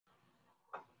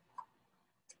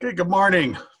Okay, good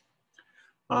morning.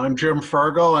 I'm Jim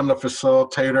Fergal. I'm the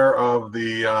facilitator of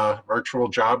the Virtual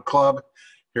Job Club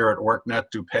here at WorkNet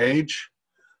DuPage.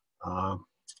 I'm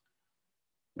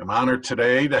honored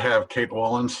today to have Kate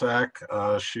Wolensack.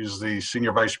 She's the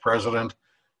Senior Vice President,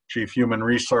 Chief Human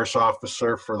Resource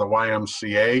Officer for the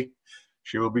YMCA.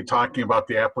 She will be talking about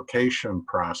the application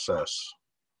process,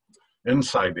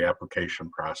 inside the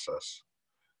application process.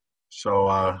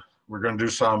 So we're going to do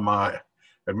some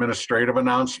administrative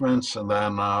announcements, and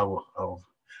then I'll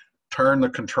turn the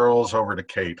controls over to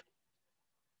Kate.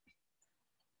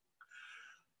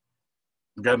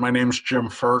 Again, my name is Jim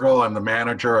Fergal. I'm the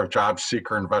manager of Job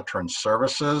Seeker and Veteran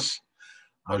Services.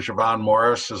 Javon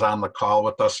Morris is on the call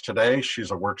with us today. She's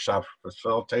a workshop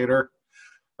facilitator.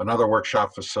 Another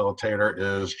workshop facilitator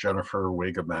is Jennifer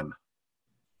Wigeman.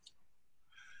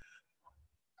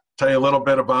 Tell you a little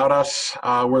bit about us.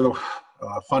 We're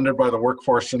funded by the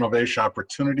Workforce Innovation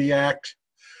Opportunity Act,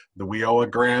 the WIOA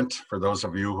grant, for those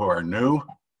of you who are new.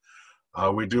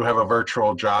 We do have a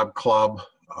virtual job club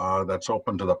that's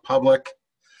open to the public.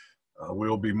 We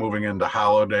will be moving into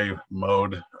holiday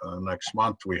mode next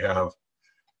month. We have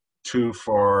 2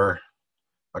 for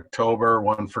October,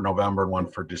 1 for November, and 1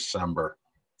 for December.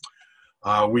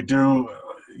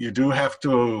 You do have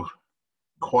to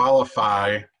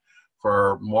qualify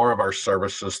for more of our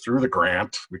services through the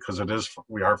grant because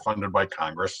we are funded by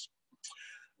Congress.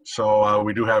 So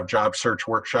we do have job search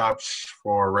workshops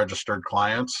for registered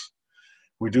clients.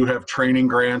 We do have training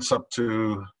grants up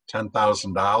to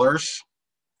 $10,000.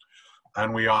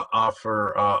 And we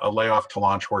offer a layoff to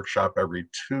launch workshop every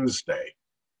Tuesday.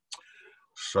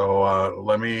 So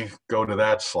let me go to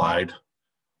that slide.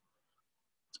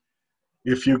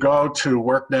 If you go to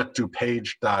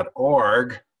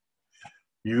worknetdupage.org,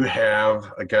 you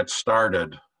have a Get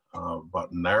Started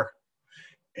button there.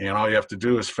 And all you have to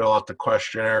do is fill out the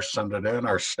questionnaire, send it in.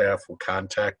 Our staff will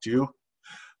contact you,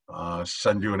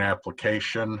 send you an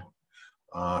application,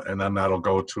 and then that'll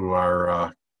go to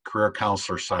our career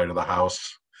counselor side of the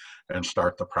house and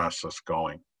start the process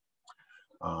going.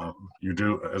 You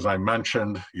do, as I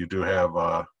mentioned, you do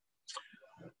have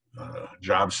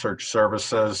job search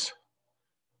services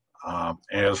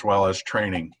as well as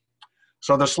training.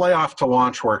 So this layoff to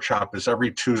launch workshop is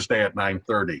every Tuesday at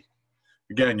 9:30.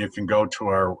 Again, you can go to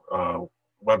our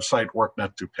website,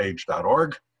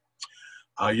 worknetdupage.org.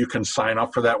 You can sign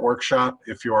up for that workshop.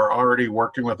 If you are already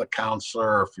working with a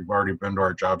counselor, or if you've already been to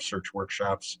our job search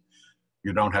workshops,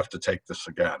 you don't have to take this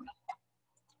again.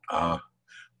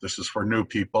 This is for new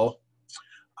people.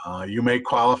 You may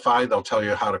qualify. They'll tell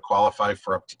you how to qualify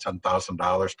for up to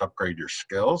 $10,000 to upgrade your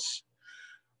skills.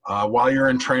 While you're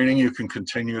in training, you can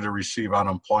continue to receive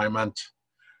unemployment,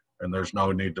 and there's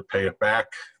no need to pay it back.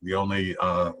 The only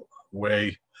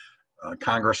way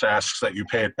Congress asks that you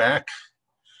pay it back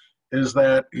is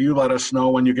that you let us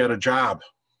know when you get a job.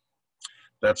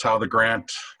 That's how the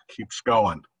grant keeps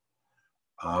going.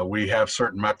 We have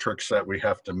certain metrics that we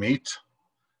have to meet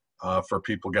for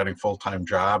people getting full-time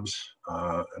jobs.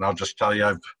 And I'll just tell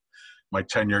you, my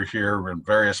tenure here in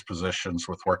various positions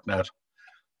with WorkNet,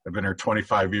 I've been here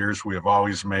 25 years. We have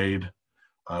always made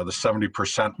the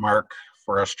 70% mark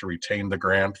for us to retain the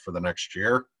grant for the next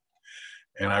year.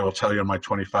 And I will tell you, in my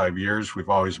 25 years, we've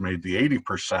always made the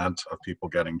 80% of people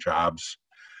getting jobs.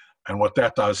 And what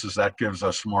that does is that gives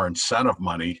us more incentive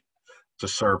money to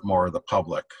serve more of the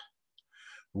public.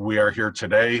 We are here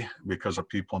today because of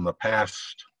people in the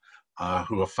past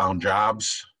who have found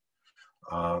jobs.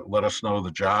 Let us know the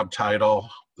job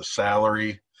title, the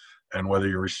salary, and whether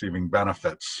you're receiving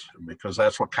benefits, because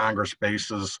that's what Congress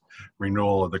bases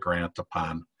renewal of the grant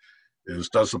upon, is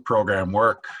does the program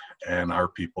work and are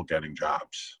people getting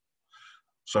jobs?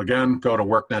 So again, go to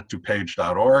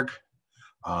worknetdupage.org,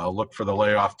 look for the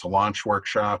layoff to launch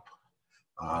workshop,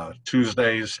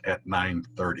 Tuesdays at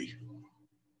 9:30.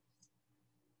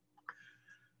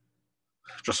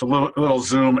 Just a little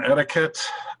Zoom etiquette.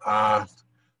 I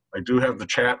do have the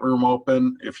chat room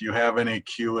open. If you have any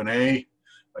Q&A,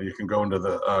 you can go into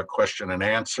the question and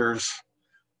answers.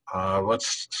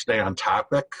 Let's stay on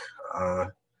topic.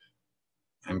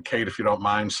 And Kate, if you don't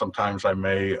mind, sometimes I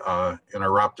may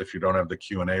interrupt if you don't have the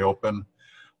Q&A open,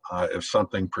 if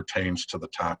something pertains to the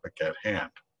topic at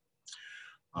hand.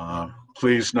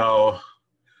 Please know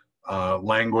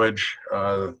language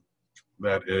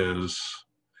that is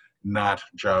not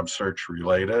job search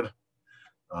related,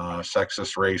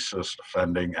 sexist, racist,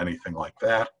 offending, anything like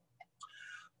that.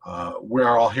 We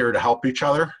are all here to help each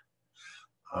other.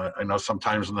 I know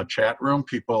sometimes in the chat room,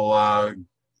 people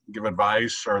give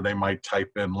advice, or they might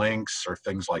type in links or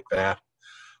things like that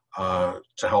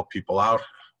to help people out.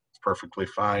 It's perfectly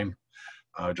fine.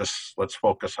 Just let's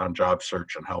focus on job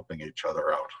search and helping each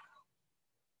other out.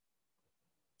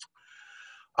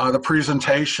 The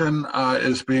presentation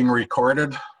is being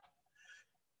recorded,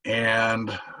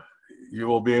 and you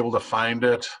will be able to find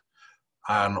it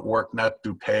on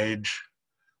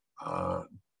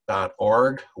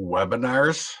WorkNetDuPage.org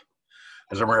webinars.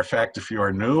 As a matter of fact, if you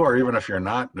are new, or even if you're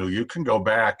not new, you can go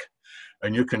back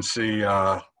and you can see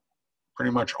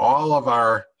pretty much all of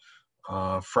our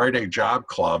Friday job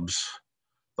clubs,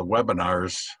 the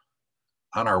webinars,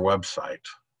 on our website.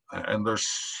 And there's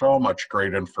so much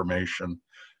great information,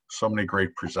 so many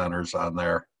great presenters on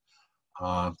there.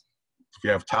 If you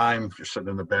have time, if you're sitting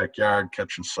in the backyard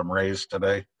catching some rays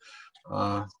today,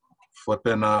 flip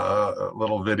in a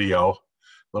little video,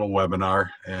 little webinar,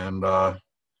 and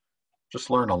just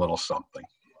learn a little something.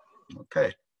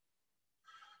 Okay.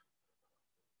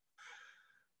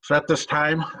 So at this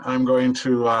time, I'm going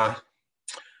to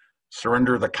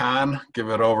surrender the con, give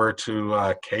it over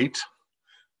to Kate.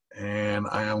 And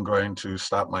I am going to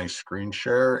stop my screen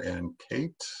share, and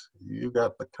Kate, you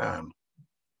got the con.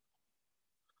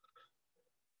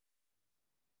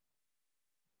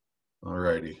 All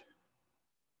righty.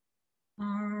 All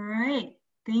right,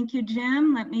 thank you,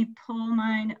 Jim. Let me pull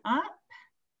mine up.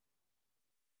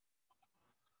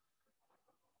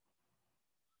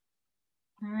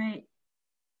 All right,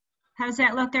 how does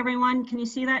that look, everyone? Can you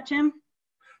see that, Jim?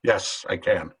 Yes, I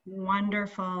can.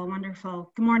 Wonderful,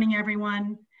 wonderful. Good morning,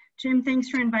 everyone. Jim, thanks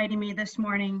for inviting me this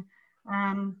morning.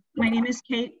 My name is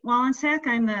Kate Wallensack.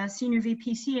 I'm the Senior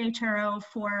VP CHRO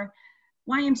for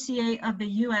YMCA of the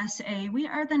USA. We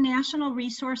are the National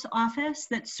Resource Office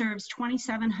that serves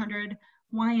 2,700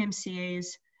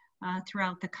 YMCAs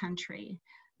throughout the country.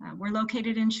 We're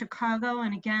located in Chicago,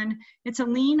 and again, it's a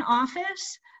lean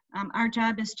office. Our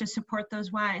job is to support those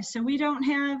Ys. So we don't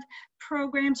have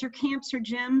programs or camps or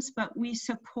gyms, but we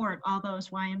support all those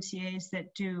YMCAs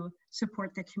that do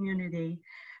support the community.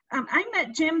 I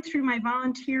met Jim through my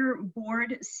volunteer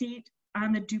board seat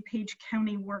on the DuPage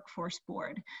County Workforce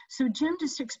Board. So Jim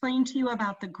just explained to you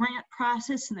about the grant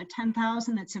process and the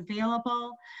 $10,000 that's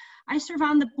available. I serve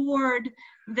on the board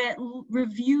that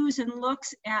reviews and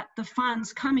looks at the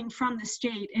funds coming from the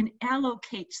state and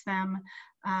allocates them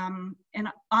and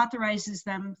authorizes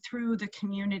them through the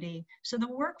community. So the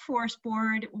Workforce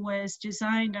Board was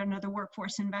designed under the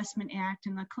Workforce Investment Act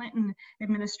in the Clinton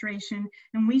administration,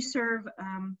 and we serve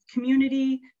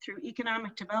community through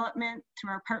economic development,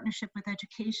 through our partnership with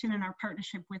education and our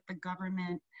partnership with the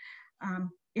government.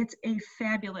 It's a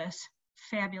fabulous,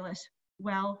 fabulous,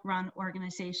 well-run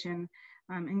organization,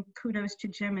 and kudos to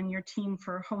Jim and your team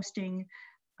for hosting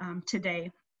today.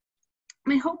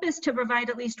 My hope is to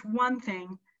provide at least one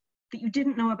thing that you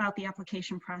didn't know about the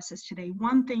application process today,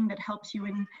 one thing that helps you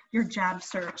in your job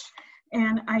search.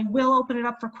 And I will open it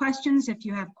up for questions if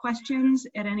you have questions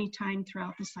at any time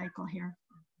throughout the cycle here.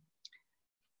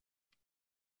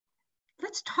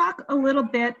 Let's talk a little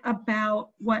bit about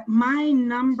what my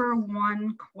number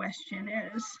one question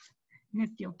is. And if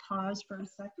you'll pause for a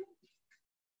second.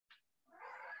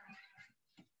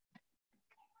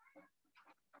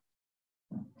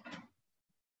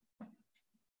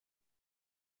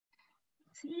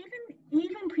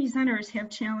 Even presenters have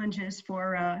challenges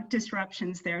for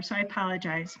disruptions there, so I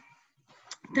apologize.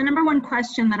 The number one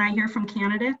question that I hear from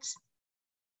candidates,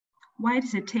 why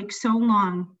does it take so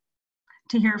long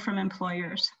to hear from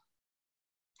employers?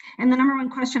 And the number one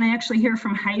question I actually hear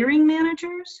from hiring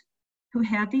managers who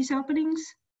have these openings,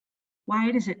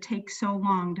 why does it take so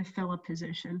long to fill a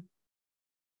position?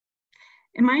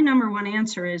 And my number one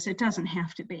answer is it doesn't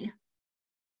have to be.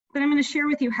 But I'm going to share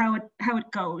with you how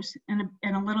it goes and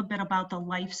a little bit about the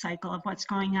life cycle of what's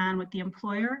going on with the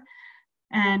employer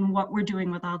and what we're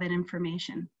doing with all that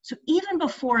information. So even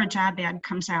before a job ad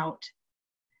comes out,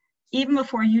 even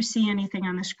before you see anything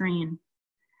on the screen,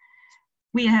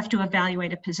 we have to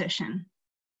evaluate a position.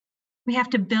 We have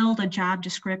to build a job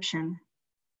description.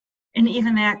 And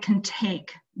even that can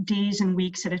take days and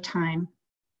weeks at a time.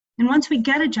 And once we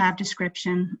get a job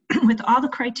description with all the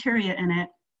criteria in it,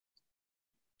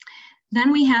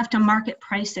 then we have to market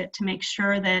price it to make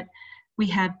sure that we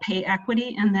have pay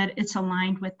equity and that it's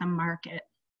aligned with the market.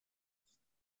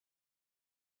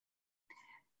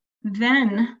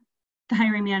 Then the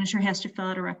hiring manager has to fill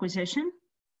out a requisition.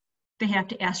 They have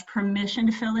to ask permission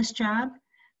to fill this job.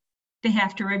 They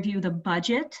have to review the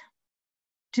budget.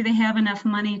 Do they have enough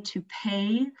money to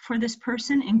pay for this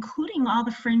person, including all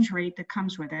the fringe rate that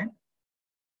comes with it?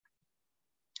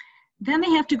 Then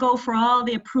they have to go for all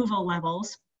the approval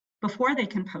levels before they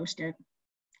can post it.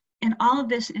 And all of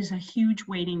this is a huge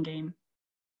waiting game,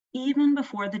 even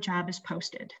before the job is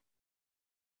posted.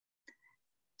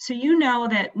 So you know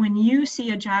that when you see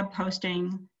a job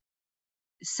posting,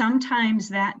 sometimes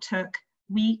that took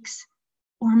weeks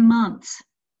or months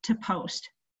to post.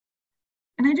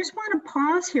 And I just want to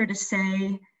pause here to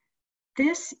say,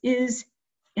 this is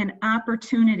an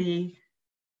opportunity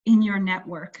in your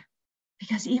network.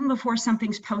 Because even before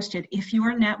something's posted, if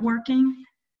you're networking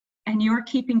and you're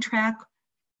keeping track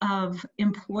of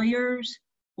employers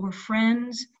or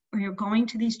friends, or you're going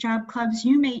to these job clubs,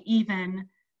 you may even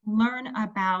learn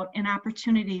about an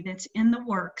opportunity that's in the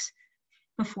works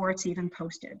before it's even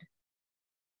posted.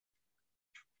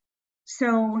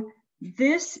 So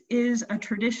this is a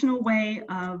traditional way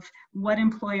of what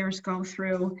employers go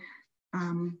through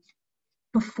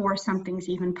before something's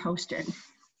even posted.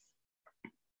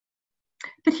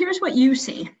 But here's what you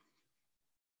see,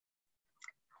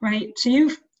 right?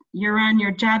 So you're on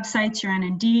your job sites, you're on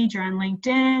Indeed, you're on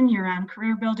LinkedIn, you're on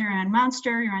CareerBuilder, you're on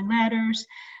Monster, you're on Ladders,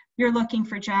 you're looking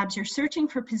for jobs, you're searching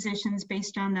for positions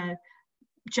based on the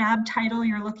job title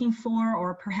you're looking for,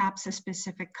 or perhaps a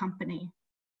specific company.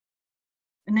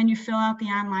 And then you fill out the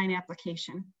online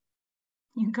application.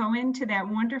 You go into that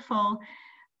wonderful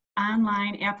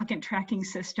online applicant tracking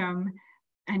system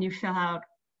and you fill out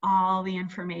all the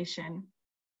information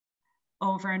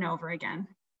over and over again.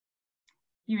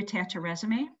 You attach a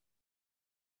resume.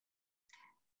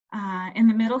 In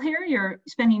the middle here, you're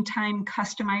spending time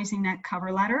customizing that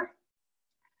cover letter.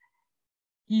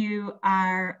 You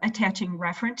are attaching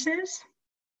references.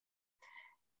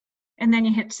 And then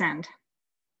you hit send.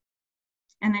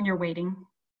 And then you're waiting,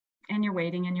 and you're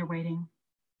waiting, and you're waiting.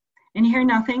 And you hear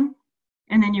nothing,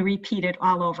 and then you repeat it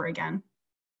all over again.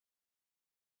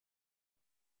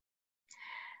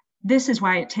 This is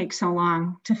why it takes so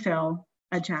long to fill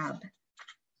a job.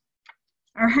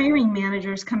 Our hiring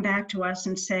managers come back to us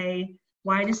and say,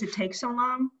 why does it take so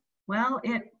long? Well,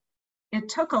 it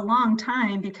took a long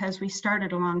time because we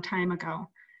started a long time ago.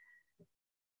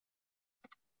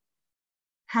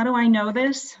 How do I know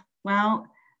this? Well,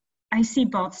 I see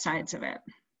both sides of it.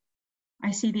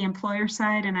 I see the employer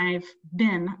side, and I've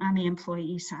been on the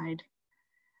employee side.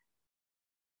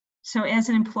 So as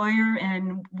an employer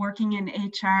and working in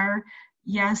HR,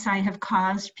 yes, I have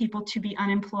caused people to be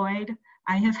unemployed.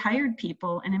 I have hired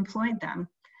people and employed them.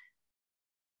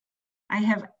 I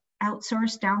have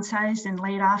outsourced, downsized, and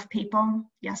laid off people.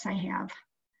 Yes, I have.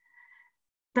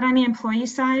 But on the employee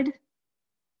side,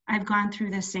 I've gone through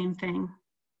the same thing.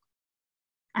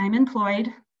 I'm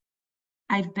employed.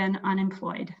 I've been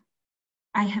unemployed.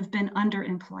 I have been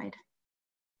underemployed.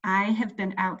 I have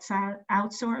been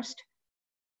outsourced,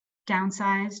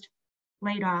 downsized,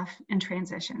 laid off, and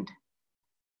transitioned.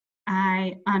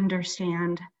 I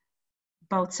understand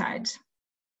both sides.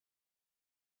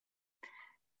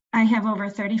 I have over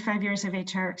 35 years of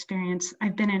HR experience.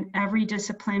 I've been in every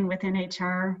discipline within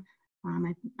HR.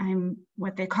 I'm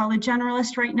what they call a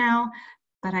generalist right now,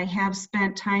 but I have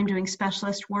spent time doing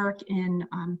specialist work in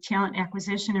talent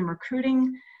acquisition and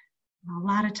recruiting, a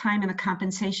lot of time in the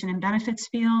compensation and benefits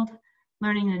field,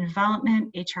 learning and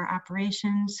development, HR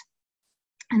operations,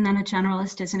 and then a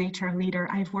generalist as an HR leader.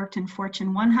 I've worked in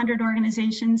Fortune 100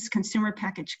 organizations, consumer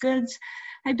packaged goods.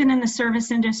 I've been in the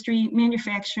service industry,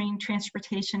 manufacturing,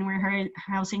 transportation,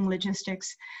 warehousing,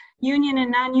 logistics, union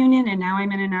and non-union, and now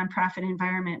I'm in a nonprofit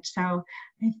environment. So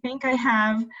I think I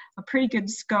have a pretty good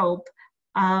scope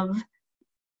of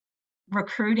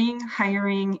recruiting,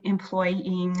 hiring,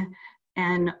 employing,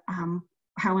 and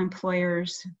how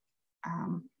employers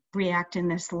react in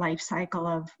this life cycle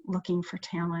of looking for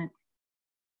talent.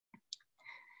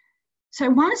 So I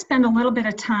want to spend a little bit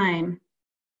of time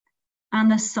on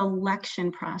the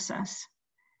selection process.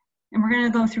 And we're going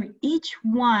to go through each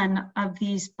one of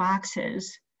these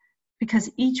boxes because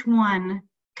each one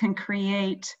can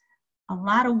create a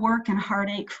lot of work and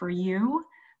heartache for you,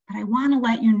 but I want to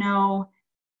let you know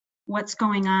what's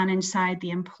going on inside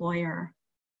the employer.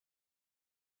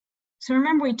 So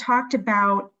remember, we talked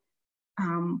about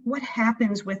what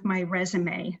happens with my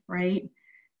resume, right?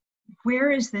 Where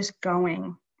is this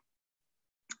going?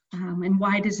 And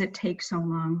why does it take so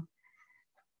long?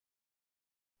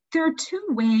 There are two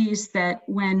ways that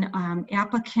when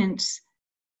applicants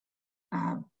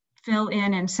fill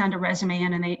in and send a resume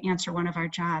in and they answer one of our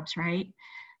jobs, right?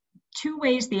 Two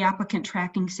ways the applicant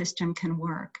tracking system can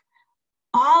work.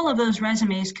 All of those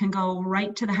resumes can go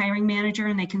right to the hiring manager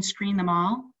and they can screen them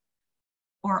all,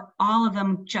 or all of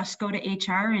them just go to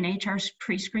HR and HR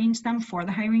pre-screens them for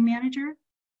the hiring manager,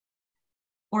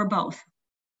 or both.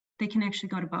 They can actually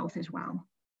go to both as well.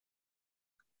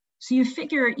 So you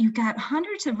figure you've got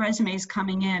hundreds of resumes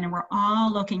coming in and we're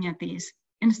all looking at these.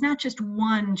 And it's not just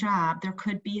one job. There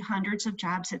could be hundreds of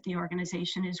jobs at the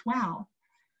organization as well.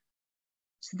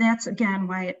 So that's, again,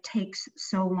 why it takes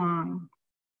so long.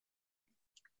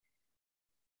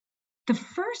 The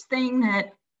first thing that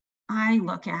I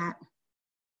look at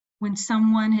when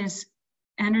someone has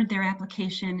entered their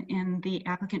application in the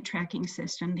applicant tracking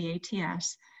system, the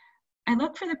ATS, I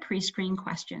look for the pre-screen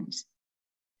questions.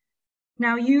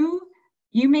 Now, you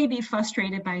may be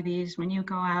frustrated by these when you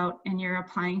go out and you're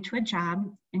applying to a job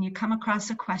and you come across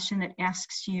a question that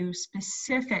asks you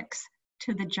specifics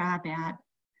to the job ad.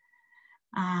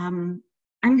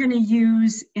 I'm going to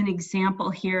use an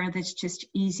example here that's just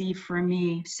easy for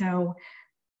me. So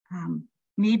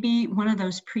maybe one of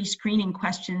those pre-screening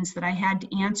questions that I had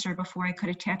to answer before I could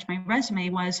attach my resume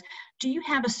was, do you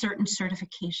have a certain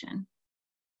certification?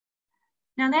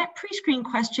 Now that pre-screen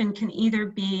question can either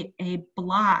be a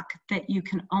block that you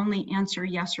can only answer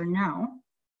yes or no,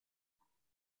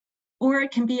 or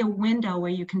it can be a window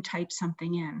where you can type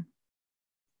something in.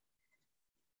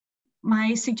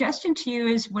 My suggestion to you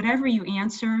is whatever you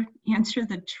answer, answer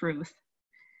the truth.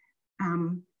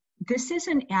 This is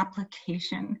an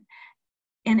application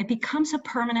and it becomes a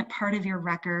permanent part of your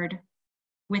record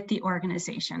with the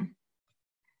organization.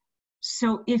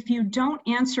 So if you don't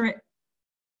answer it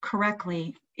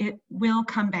correctly, it will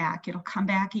come back. It'll come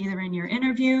back either in your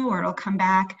interview or it'll come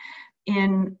back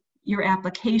in your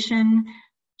application.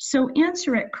 So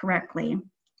answer it correctly.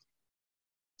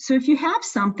 So if you have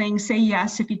something, say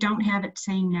yes. If you don't have it,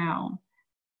 say no.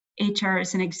 HR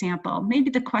is an example. Maybe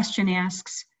the question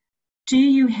asks, do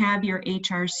you have your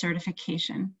HR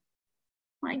certification?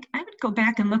 Like, I would go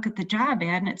back and look at the job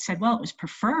ad and it said, well, it was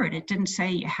preferred. It didn't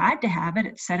say you had to have it.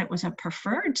 It said it was a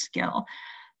preferred skill.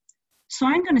 So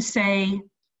I'm going to say,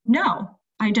 no,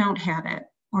 I don't have it,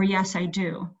 or yes, I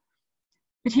do.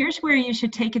 But here's where you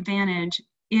should take advantage.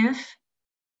 If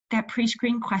that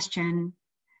pre-screen question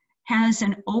has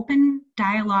an open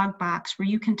dialog box where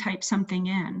you can type something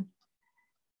in,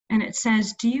 and it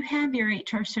says, do you have your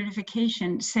HR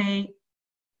certification? Say,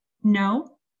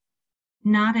 no,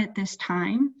 not at this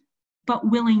time, but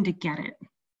willing to get it.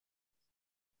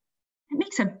 It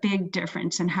makes a big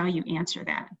difference in how you answer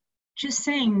that. Just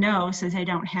saying no says I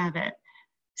don't have it.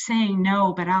 Saying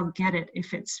no, but I'll get it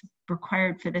if it's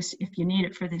required for this, if you need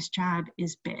it for this job,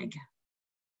 is big.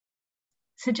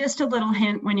 So just a little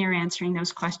hint when you're answering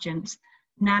those questions.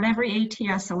 Not every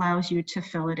ATS allows you to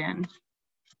fill it in.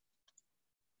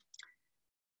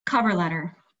 Cover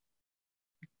letter.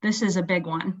 This is a big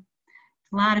one.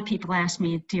 A lot of people ask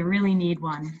me, do you really need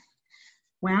one?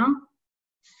 Well,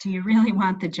 do you really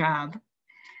want the job?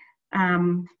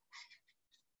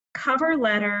 Cover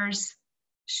letters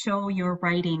show your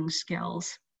writing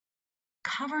skills.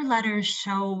 Cover letters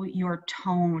show your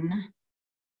tone.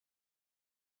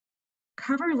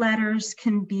 Cover letters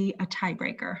can be a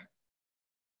tiebreaker.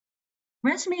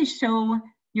 Resumes show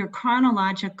your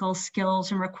chronological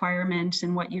skills and requirements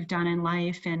and what you've done in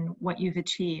life and what you've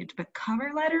achieved. But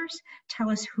cover letters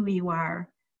tell us who you are.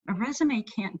 A resume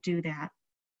can't do that.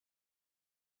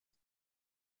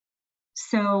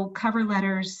 So cover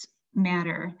letters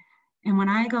matter. And when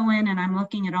I go in and I'm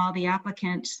looking at all the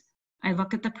applicants, I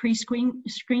look at the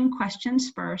pre-screen questions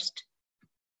first,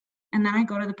 and then I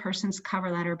go to the person's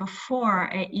cover letter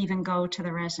before I even go to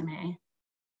the resume.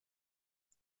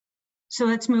 So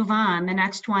let's move on. The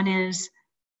next one is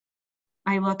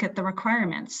I look at the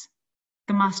requirements,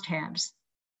 the must-haves.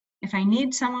 If I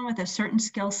need someone with a certain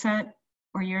skill set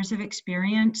or years of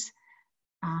experience,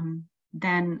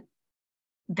 then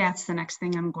that's the next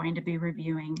thing I'm going to be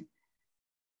reviewing.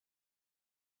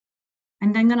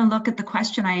 I'm then going to look at the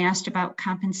question I asked about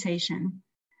compensation.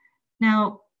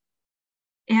 Now,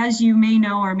 as you may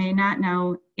know or may not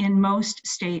know, in most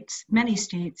states, many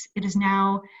states, it is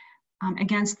now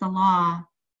against the law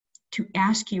to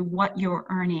ask you what you're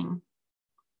earning.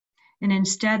 And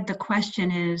instead, the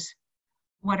question is,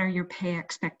 what are your pay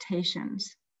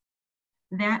expectations?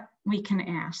 That we can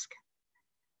ask.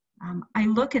 I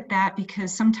look at that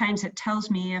because sometimes it tells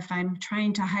me if I'm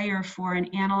trying to hire for an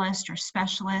analyst or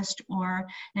specialist or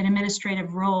an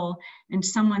administrative role and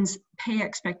someone's pay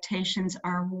expectations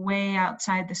are way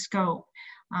outside the scope,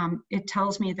 it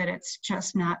tells me that it's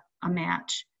just not a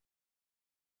match.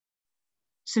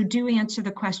 So do answer the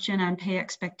question on pay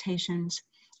expectations.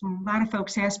 A lot of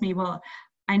folks ask me, well,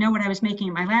 I know what I was making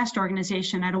at my last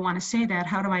organization. I don't want to say that.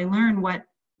 How do I learn what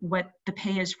the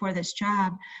pay is for this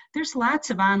job? There's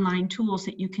lots of online tools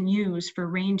that you can use for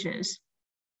ranges.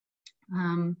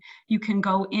 You can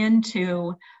go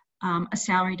into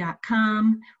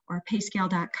asalary.com or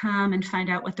payscale.com and find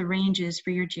out what the range is for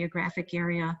your geographic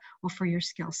area or for your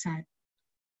skill set.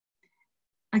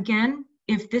 Again,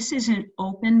 if this is an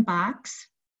open box,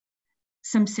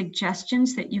 some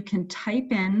suggestions that you can type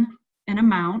in an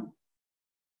amount,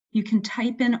 you can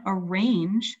type in a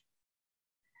range,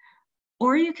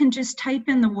 or you can just type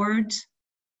in the words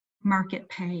market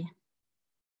pay.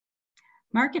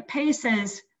 Market pay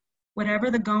says, whatever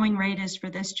the going rate is for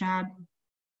this job,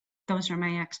 those are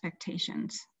my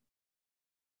expectations.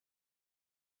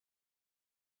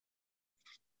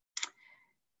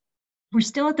 We're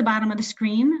still at the bottom of the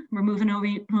screen. We're moving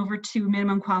over to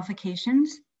minimum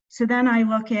qualifications. So then I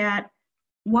look at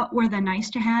what were the nice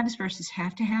to haves versus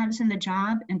have to haves in the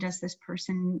job, and does this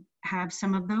person have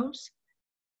some of those?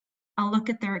 I'll look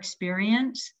at their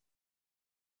experience.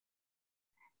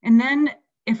 And then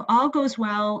if all goes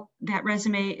well, that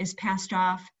resume is passed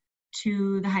off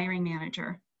to the hiring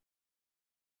manager.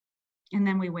 And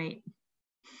then we wait,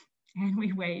 and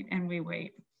we wait, and we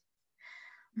wait.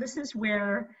 This is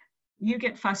where you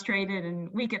get frustrated and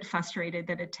we get frustrated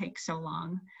that it takes so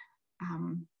long.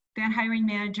 That hiring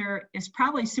manager is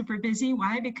probably super busy.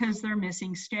 Why? Because they're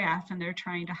missing staff and they're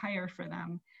trying to hire for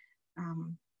them.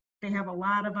 They have a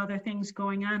lot of other things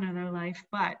going on in their life,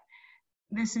 but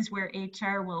this is where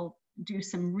HR will do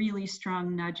some really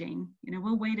strong nudging. You know,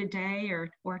 we'll wait a day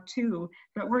or two,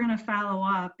 but we're going to follow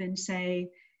up and say,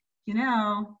 you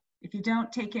know, if you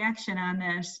don't take action on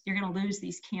this, you're going to lose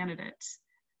these candidates.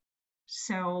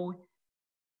 So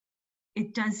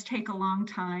it does take a long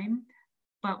time,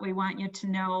 but we want you to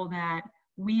know that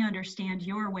we understand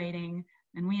you're waiting,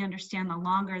 and we understand the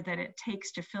longer that it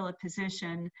takes to fill a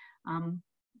position,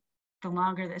 the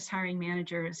longer this hiring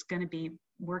manager is going to be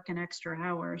working extra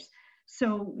hours.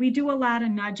 So we do a lot of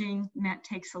nudging, and that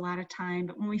takes a lot of time.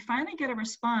 But when we finally get a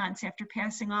response after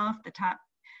passing off the top,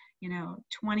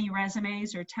 20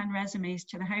 resumes or 10 resumes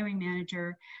to the hiring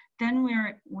manager, then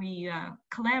we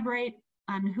collaborate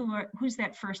on who's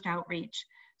that first outreach.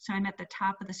 So I'm at the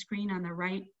top of the screen on the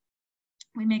right.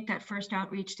 We make that first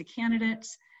outreach to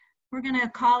candidates. We're going to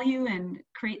call you and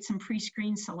create some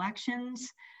pre-screen selections.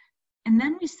 And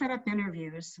then we set up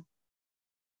interviews.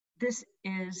 This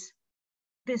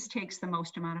takes the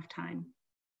most amount of time.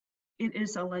 It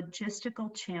is a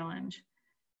logistical challenge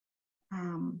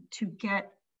to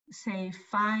get, say,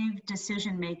 5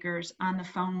 decision makers on the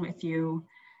phone with you,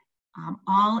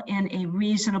 all in a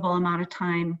reasonable amount of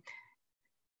time.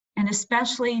 And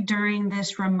especially during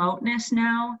this remoteness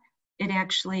now, it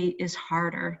actually is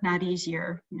harder, not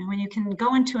easier. When you can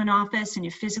go into an office and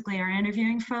you physically are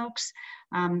interviewing folks,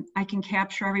 I can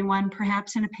capture everyone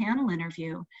perhaps in a panel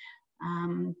interview.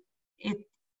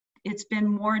 It's been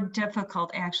more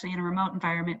difficult actually in a remote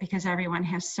environment because everyone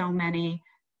has so many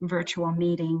virtual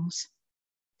meetings.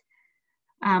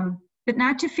 But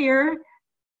not to fear,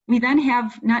 we then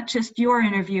have not just your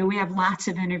interview, we have lots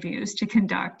of interviews to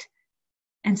conduct.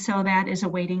 And so that is a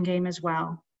waiting game as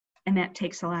well. And that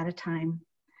takes a lot of time.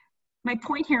 My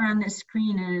point here on this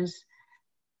screen is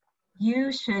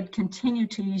you should continue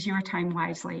to use your time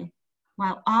wisely.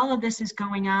 While all of this is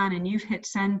going on and you've hit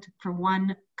send for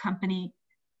one company,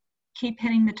 keep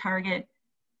hitting the target,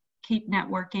 keep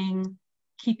networking,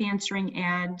 keep answering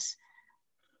ads,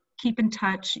 keep in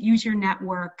touch, use your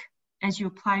network as you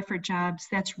apply for jobs.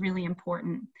 That's really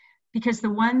important, because the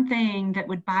one thing that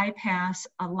would bypass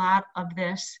a lot of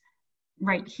this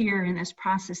right here in this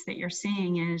process that you're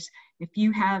seeing is if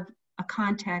you have a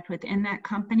contact within that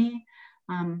company,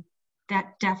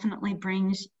 that definitely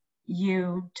brings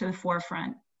you to the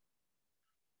forefront.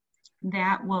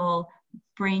 That will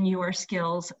bring your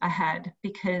skills ahead,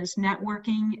 because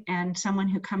networking and someone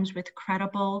who comes with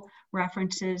credible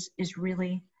references is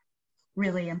really,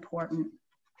 really important.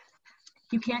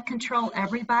 You can't control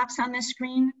every box on this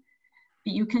screen,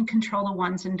 but you can control the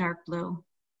ones in dark blue.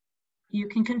 You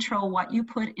can control what you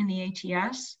put in the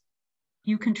ATS.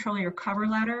 You control your cover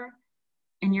letter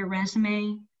and your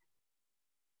resume,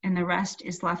 and the rest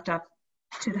is left up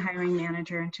to the hiring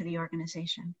manager and to the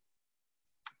organization.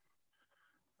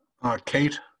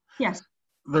 Kate? Yes.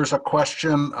 There's a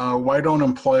question, why don't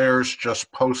employers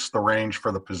just post the range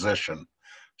for the position?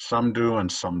 Some do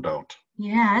and some don't.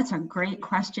 Yeah, that's a great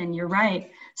question. You're right.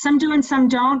 Some do and some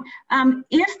don't.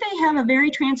 If they have a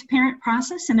very transparent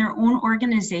process in their own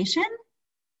organization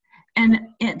and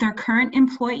their current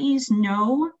employees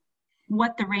know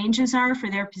what the ranges are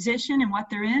for their position and what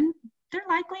they're in, they're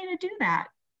likely to do that.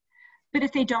 But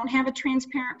if they don't have a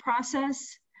transparent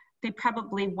process, they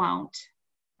probably won't,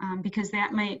 because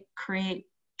that might create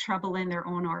trouble in their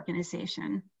own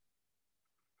organization.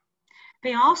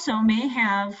 They also may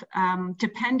have, a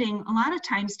lot of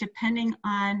times depending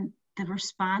on the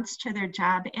response to their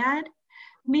job ad,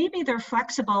 maybe they're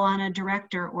flexible on a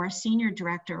director or a senior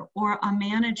director or a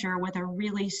manager with a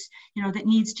really, that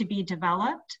needs to be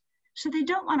developed. So they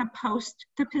don't want to post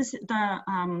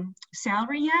the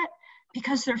salary yet,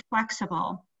 because they're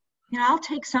flexible. You know, I'll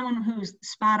take someone who's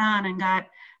spot on and got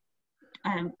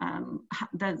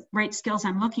the right skills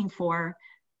I'm looking for,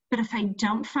 but if I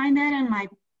don't find that in my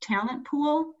talent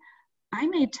pool, I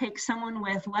may take someone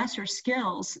with lesser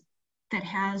skills that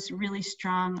has really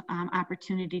strong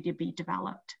opportunity to be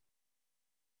developed.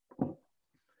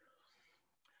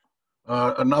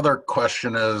 Another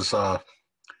question is,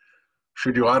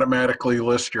 should you automatically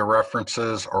list your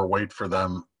references or wait for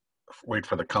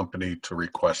the company to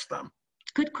request them?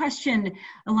 Good question.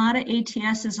 A lot of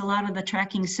ATSs, a lot of the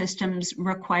tracking systems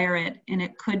require it, and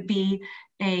it could be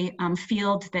a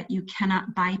field that you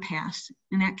cannot bypass.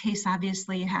 In that case,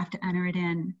 obviously, you have to enter it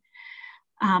in.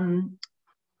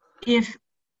 If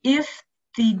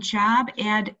the job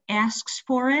ad asks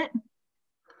for it,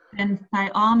 then by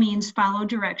all means follow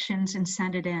directions and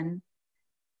send it in.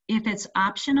 If it's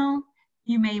optional,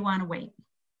 you may want to wait.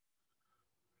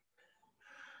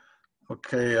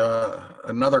 Okay,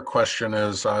 another question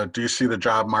is, do you see the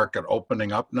job market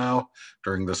opening up now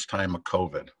during this time of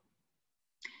COVID?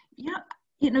 Yeah,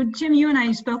 you know, Jim, you and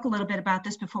I spoke a little bit about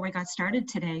this before we got started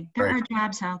today. There Right. are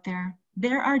jobs out there.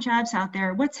 There are jobs out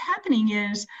there. What's happening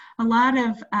is a lot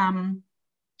of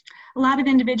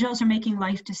individuals are making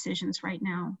life decisions right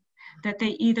now, that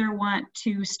they either want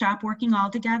to stop working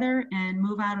altogether and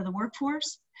move out of the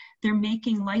workforce. They're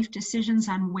making life decisions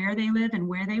on where they live and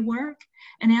where they work.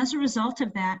 And as a result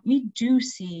of that, we do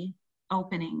see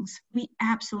openings. We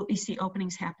absolutely see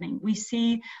openings happening. We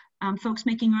see folks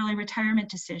making early retirement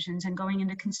decisions and going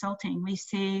into consulting. We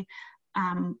see,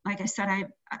 like I said,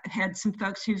 I've had some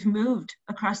folks who've moved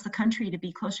across the country to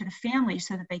be closer to family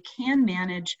so that they can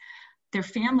manage their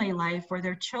family life or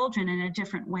their children in a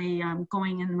different way,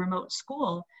 going in remote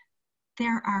school.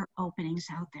 There are openings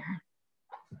out there.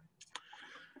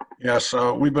 Yes,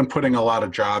 we've been putting a lot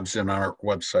of jobs in our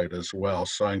website as well.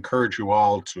 So I encourage you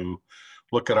all to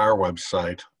look at our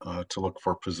website to look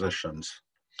for positions.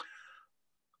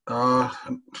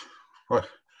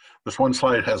 This one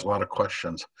slide has a lot of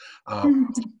questions.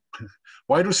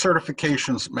 Why do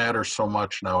certifications matter so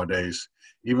much nowadays?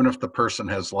 Even if the person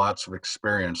has lots of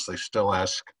experience, they still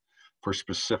ask for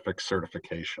specific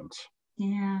certifications.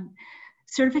 Yeah,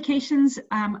 certifications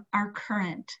are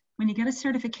current. When you get a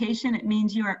certification, it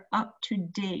means you are up to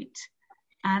date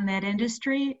on that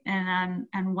industry and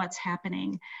on what's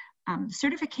happening.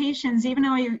 Certifications, even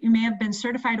though you may have been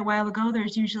certified a while ago,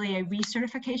 there's usually a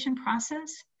recertification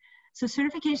process. So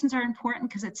certifications are important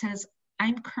because it says,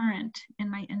 I'm current in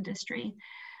my industry.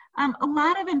 A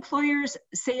lot of employers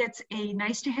say it's a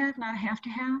nice to have, not a have to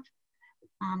have.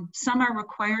 Some are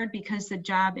required because the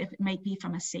job, if it might be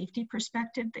from a safety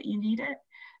perspective that you need it.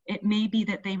 It may be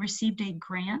that they received a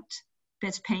grant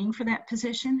that's paying for that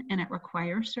position and it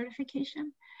requires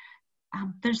certification.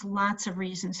 There's lots of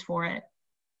reasons for it.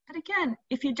 But again,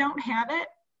 if you don't have it,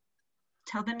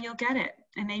 tell them you'll get it.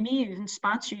 And they may even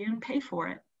sponsor you and pay for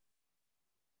it.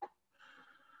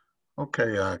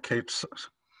 Okay, Kate's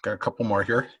got a couple more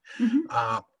here.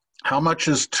 Mm-hmm. How much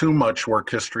is too much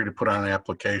work history to put on an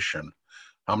application?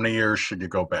 How many years should you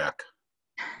go back?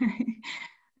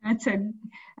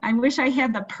 I wish I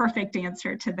had the perfect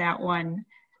answer to that one.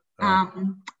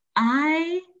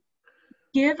 I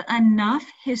give enough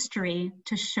history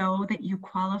to show that you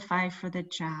qualify for the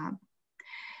job.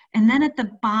 And then at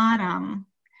the bottom,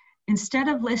 instead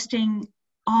of listing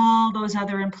all those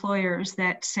other employers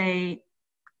that say,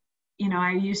 you know,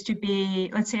 I used to be,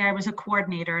 let's say I was a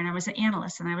coordinator and I was an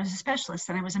analyst and I was a specialist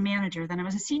and I was a manager, then I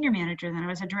was a senior manager, then I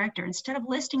was a director. Instead of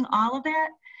listing all of that,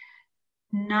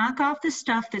 knock off the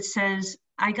stuff that says,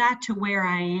 I got to where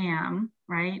I am,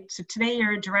 right? So today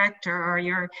you're a director or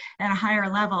you're at a higher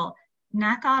level.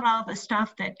 Knock out all the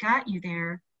stuff that got you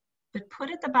there, but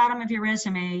put at the bottom of your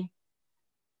resume,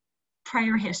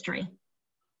 prior history.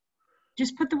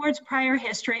 Just put the words prior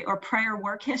history or prior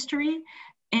work history,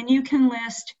 and you can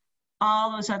list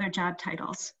all those other job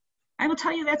titles. I will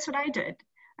tell you that's what I did.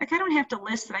 Like I don't have to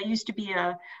list that I used to be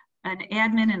an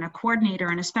admin and a coordinator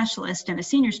and a specialist and a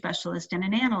senior specialist and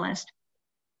an analyst.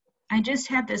 I just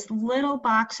have this little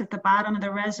box at the bottom of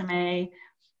the resume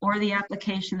or the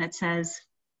application that says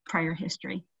prior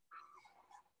history.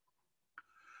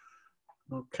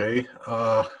 Okay,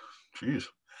 geez,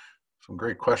 some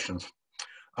great questions.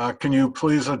 Can you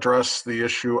please address the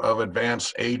issue of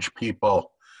advanced age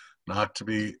people not to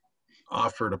be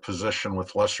offered a position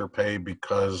with lesser pay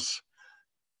because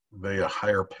they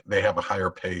have a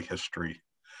higher pay history?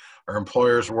 Are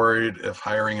employers worried if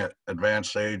hiring at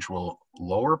advanced age will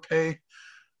lower pay,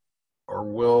 or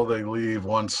will they leave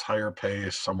once higher pay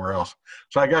somewhere else?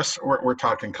 So I guess we're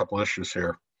talking a couple issues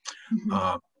here.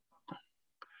 Mm-hmm.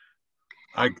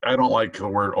 I don't like the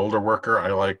word older worker. I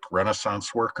like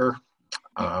Renaissance worker.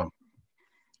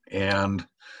 And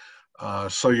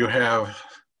so you have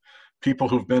people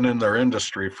who've been in their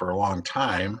industry for a long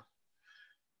time.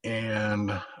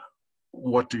 And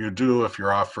what do you do if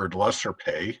you're offered lesser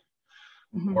pay?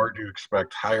 Mhm. Or do you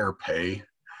expect higher pay?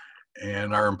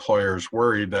 And our employers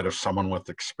worried that if someone with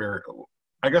experience,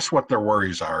 I guess what their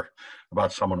worries are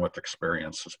about someone with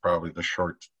experience is probably the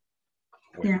short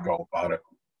way to go about it.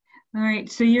 All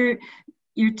right, so you're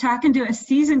talking to a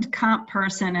seasoned comp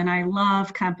person, and I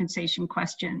love compensation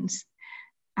questions.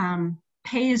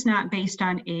 Pay is not based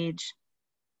on age.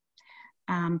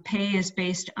 Pay is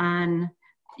based on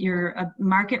your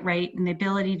market rate and the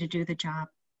ability to do the job.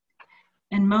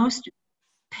 And most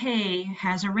pay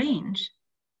has a range.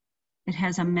 It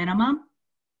has a minimum,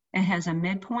 it has a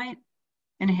midpoint,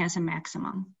 and it has a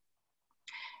maximum.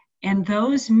 And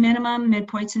those minimum,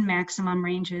 midpoints, and maximum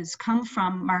ranges come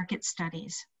from market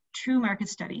studies, true market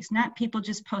studies, not people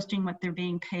just posting what they're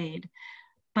being paid,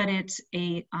 but it's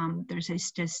there's a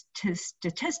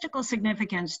statistical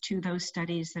significance to those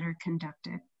studies that are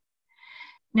conducted.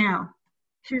 Now,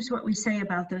 here's what we say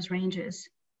about those ranges.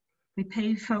 We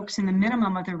pay folks in the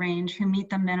minimum of the range who meet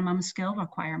the minimum skill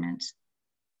requirements.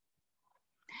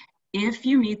 If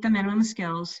you meet the minimum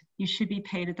skills, you should be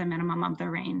paid at the minimum of the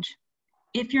range.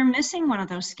 If you're missing one of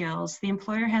those skills, the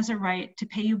employer has a right to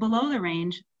pay you below the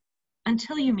range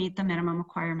until you meet the minimum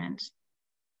requirements.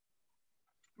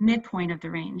 Midpoint of the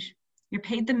range. You're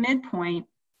paid the midpoint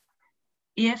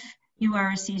if you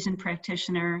are a seasoned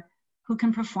practitioner who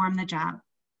can perform the job.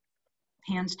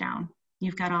 Hands down.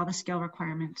 You've got all the skill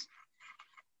requirements.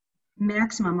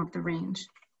 Maximum of the range.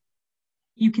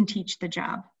 You can teach the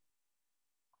job.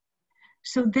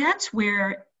 So that's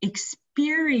where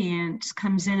experience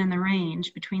comes in the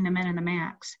range between the min and the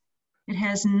max. It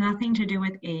has nothing to do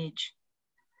with age.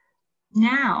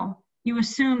 Now, you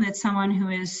assume that someone who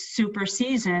is super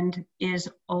seasoned is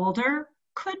older,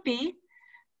 could be,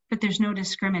 but there's no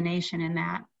discrimination in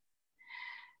that.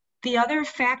 The other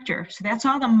factor, so that's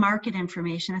all the market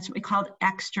information, that's what we call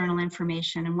external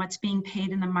information and what's being paid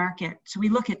in the market. So we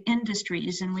look at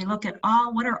industries and we look at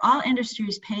what are all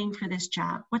industries paying for this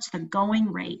job? What's the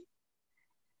going rate?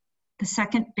 The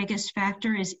second biggest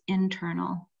factor is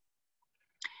internal.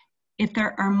 If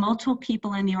there are multiple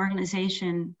people in the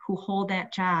organization who hold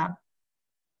that job,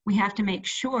 we have to make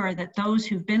sure that those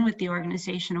who've been with the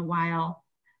organization a while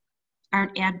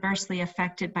aren't adversely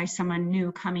affected by someone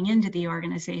new coming into the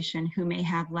organization who may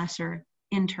have lesser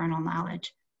internal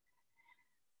knowledge.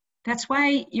 That's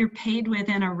why you're paid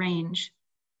within a range,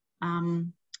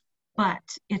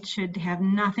 but it should have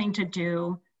nothing to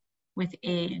do with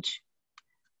age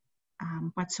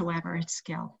whatsoever. It's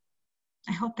skill.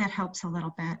 I hope that helps a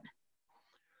little bit.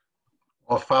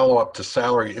 Well, follow up to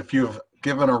salary. If you've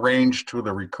given a range to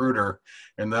the recruiter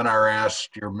and then are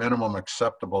asked your minimum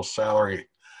acceptable salary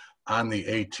on the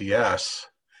ATS,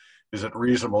 is it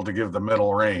reasonable to give the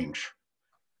middle range?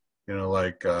 You know,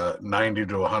 like 90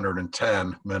 to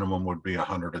 110, minimum would be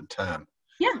 110.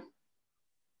 Yeah.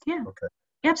 Okay.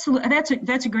 Absolutely.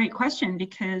 That's a great question,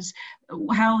 because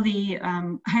how the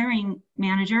hiring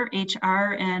manager,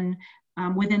 HR, and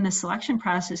within the selection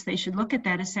process, they should look at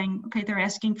that as saying, okay, they're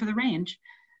asking for the range,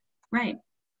 right?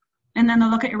 And then they'll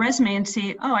look at your resume and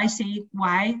say, oh, I see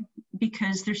why,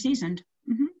 because they're seasoned.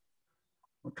 Mm-hmm.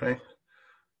 Okay.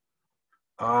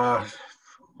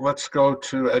 Let's go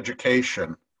to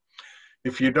education.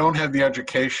 If you don't have the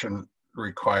education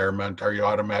requirement, are you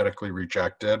automatically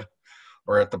rejected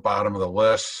or at the bottom of the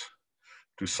list?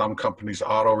 Do some companies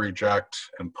auto reject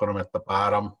and put them at the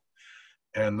bottom?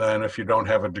 And then if you don't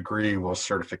have a degree, will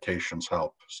certifications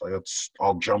help? So it's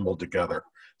all jumbled together.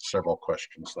 Several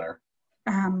questions there.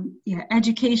 Yeah,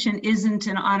 education isn't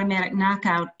an automatic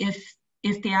knockout if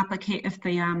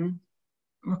the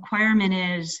requirement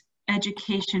is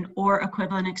education or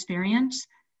equivalent experience.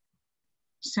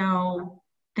 So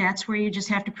that's where you just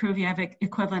have to prove you have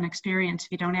equivalent experience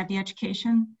if you don't have the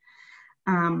education.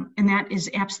 And that is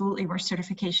absolutely where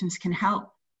certifications can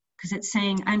help, because it's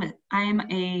saying I'm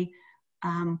a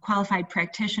qualified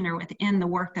practitioner within the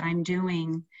work that I'm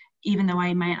doing, even though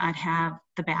I might not have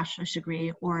the bachelor's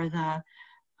degree or the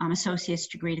associate's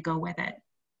degree to go with it.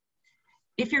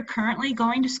 If you're currently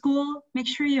going to school, make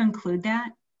sure you include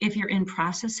that. If you're in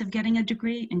process of getting a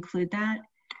degree, include that.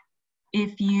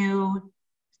 If you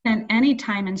spent any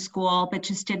time in school but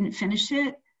just didn't finish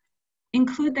it,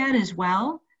 include that as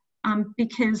well,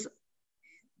 because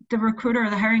the recruiter or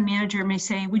the hiring manager may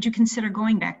say, would you consider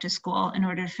going back to school in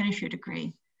order to finish your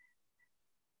degree?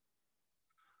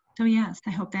 So yes, I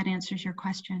hope that answers your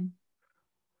question.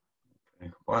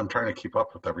 Well, I'm trying to keep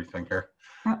up with everything here.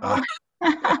 Uh-oh.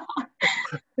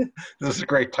 This is a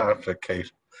great topic,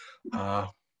 Kate. I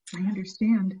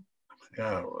understand.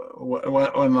 Yeah,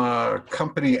 when a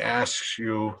company asks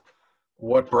you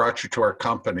what brought you to our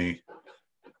company,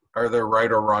 are there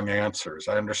right or wrong answers?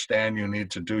 I understand you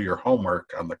need to do your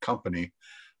homework on the company,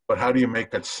 but how do you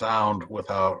make it sound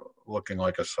without looking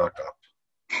like a suck up?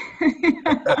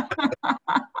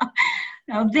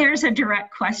 Now, there's a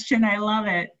direct question. I love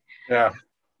it. Yeah.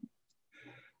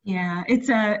 Yeah, it's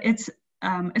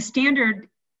a standard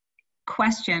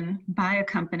question by a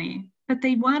company, but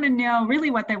they want to know,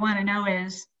 really what they want to know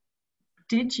is,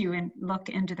 did you look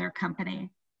into their company?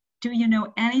 Do you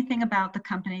know anything about the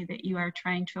company that you are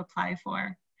trying to apply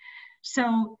for?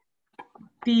 So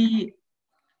the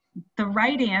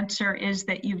right answer is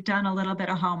that you've done a little bit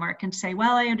of homework and say,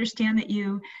 well, I understand that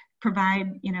you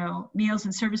provide, meals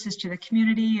and services to the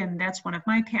community, and that's one of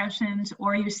my passions.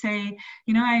 Or you say,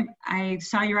 I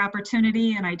saw your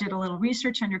opportunity and I did a little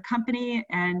research on your company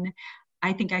and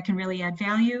I think I can really add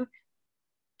value.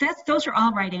 Those are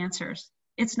all right answers.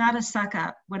 It's not a suck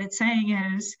up. What it's saying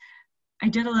is, I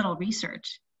did a little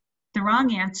research. The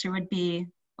wrong answer would be,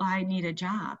 well, I need a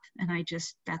job and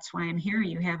that's why I'm here.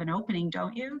 You have an opening,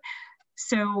 don't you?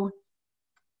 So,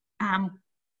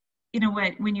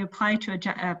 when you apply to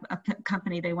a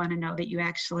company, they want to know that you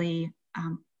actually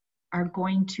are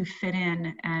going to fit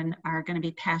in and are going to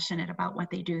be passionate about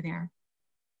what they do there.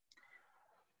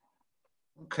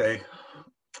 Okay.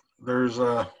 There's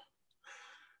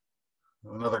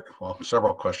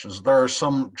several questions. There are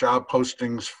some job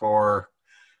postings for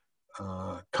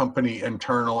company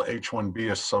internal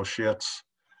H-1B associates.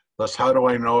 Thus, how do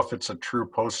I know if it's a true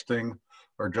posting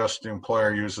or just the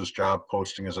employer uses job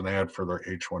posting as an ad for their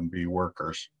H-1B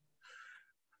workers?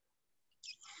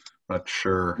 Not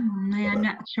sure. I'm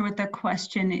not sure what the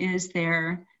question is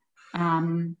there.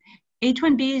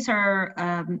 H-1Bs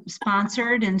are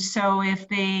sponsored, and so if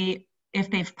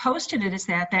they've posted it as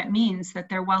that means that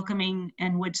they're welcoming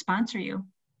and would sponsor you.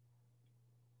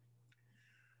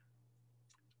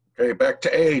 Okay, back to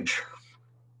age.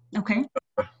 Okay.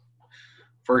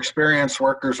 For experienced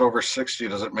workers over 60,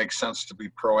 does it make sense to be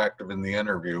proactive in the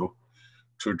interview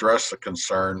to address the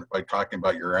concern by talking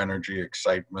about your energy,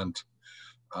 excitement,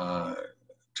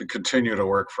 to continue to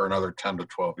work for another 10 to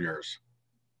 12 years?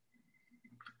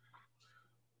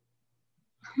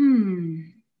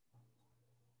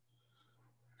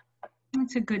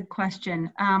 That's a good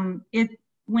question.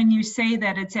 When you say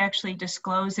that it's actually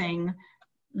disclosing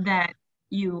that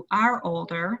you are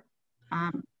older,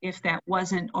 if that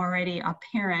wasn't already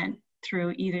apparent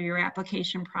through either your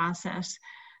application process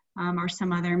or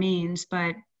some other means,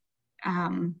 but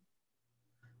I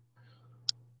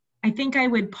think I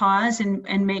would pause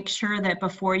and make sure that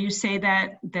before you say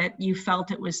that you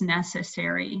felt it was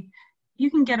necessary. You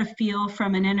can get a feel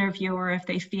from an interviewer if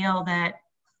they feel that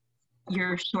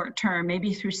you're short term,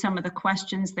 maybe through some of the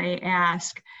questions they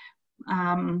ask.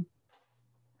 But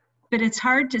it's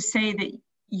hard to say that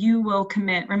you will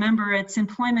commit. Remember, it's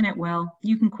employment at will.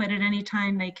 You can quit at any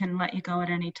time. They can let you go at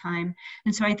any time.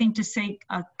 And so I think to say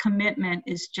a commitment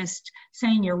is just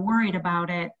saying you're worried about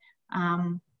it.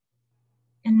 In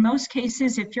most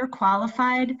cases, if you're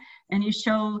qualified and you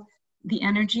show the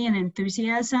energy and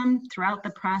enthusiasm throughout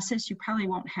the process, you probably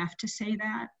won't have to say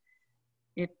that.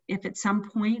 If at some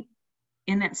point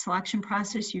in that selection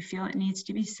process you feel it needs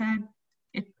to be said,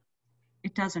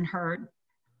 it doesn't hurt.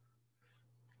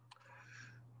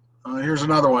 Here's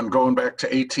another one, going back to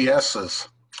ATSs.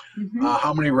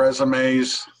 How many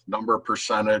resumes, number,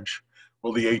 percentage,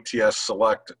 will the ATS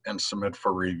select and submit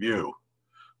for review?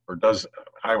 Or does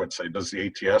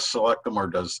the ATS select them or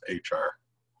does HR?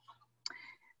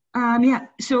 Yeah,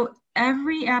 so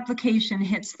every application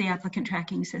hits the applicant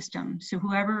tracking system. So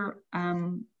whoever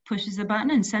pushes a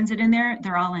button and sends it in there,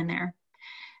 they're all in there.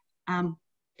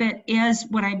 But as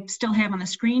what I still have on the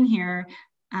screen here,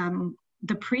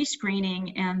 the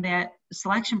pre-screening and that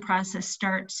selection process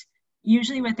starts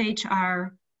usually with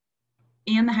HR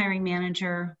and the hiring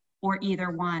manager or either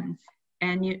one.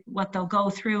 And what they'll go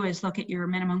through is look at your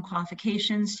minimum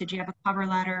qualifications. Did you have a cover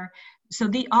letter? So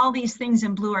all these things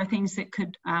in blue are things that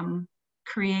could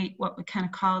create what we kind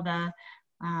of call the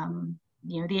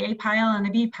A pile and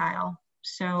the B pile.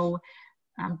 So,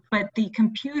 but the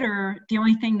computer, the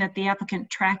only thing that the applicant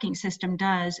tracking system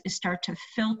does is start to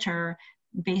filter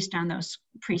based on those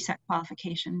preset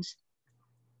qualifications.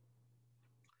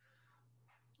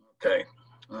 Okay.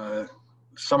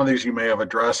 Some of these you may have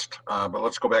addressed, but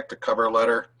let's go back to cover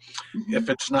letter. If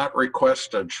it's not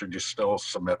requested, should you still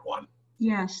submit one?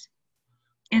 Yes.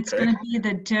 It's going to be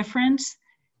the difference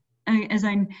as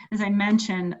I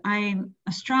mentioned, I'm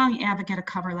a strong advocate of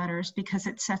cover letters because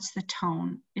it sets the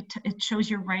tone. It shows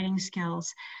your writing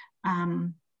skills,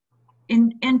 and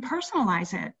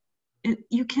personalize it.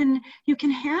 You can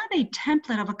have a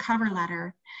template of a cover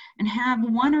letter and have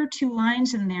 1 or 2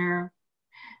 lines in there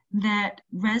that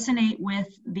resonate with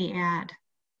the ad.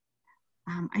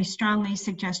 I strongly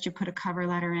suggest you put a cover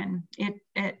letter in.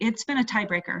 It's been a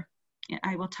tiebreaker,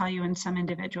 I will tell you, in some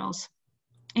individuals,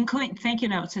 including thank you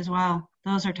notes as well.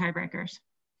 Those are tiebreakers.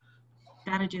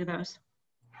 Got to do those.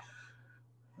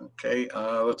 Okay,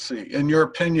 let's see. In your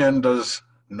opinion, does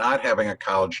not having a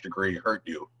college degree hurt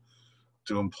you?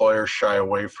 Do employers shy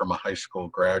away from a high school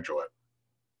graduate?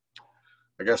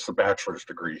 I guess the bachelor's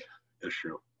degree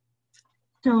issue.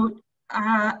 So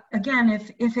again,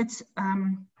 if it's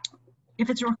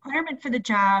a requirement for the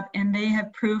job and they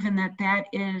have proven that that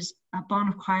is a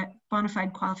bona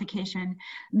fide qualification,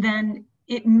 then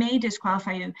it may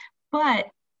disqualify you. But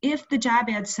if the job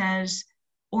ad says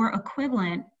or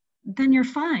equivalent, then you're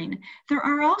fine. There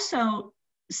are also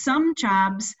some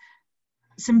jobs,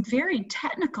 some very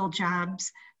technical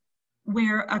jobs,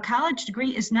 where a college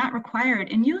degree is not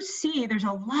required. And you see there's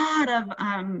a lot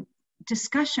of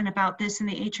discussion about this in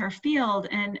the HR field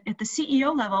and at the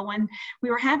CEO level. When we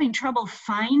were having trouble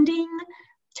finding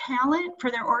talent for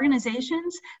their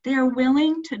organizations, they are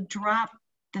willing to drop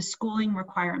the schooling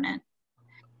requirement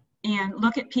and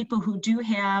look at people who do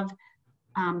have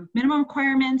minimum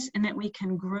requirements and that we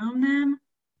can groom them,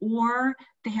 or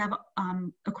they have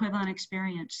equivalent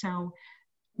experience. So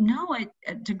no,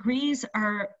 degrees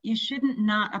are, you shouldn't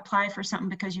not apply for something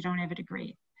because you don't have a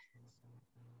degree.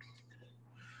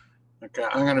 Okay,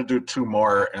 I'm going to do 2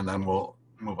 more and then we'll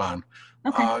move on.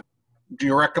 Okay. Do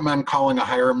you recommend calling a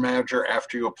hiring manager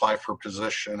after you apply for a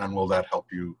position, and will that help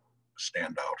you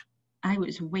stand out? I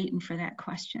was waiting for that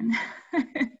question.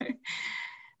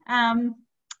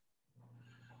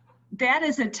 That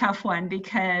is a tough one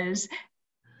because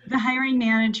the hiring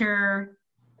manager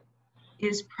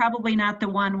is probably not the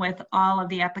one with all of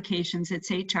the applications.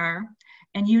 It's HR,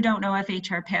 and you don't know if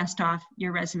HR passed off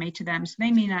your resume to them, so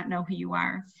they may not know who you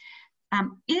are.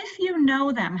 If you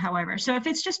know them, however, so if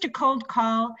it's just a cold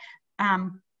call,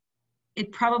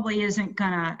 it probably isn't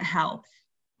gonna help.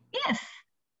 If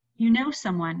you know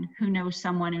someone who knows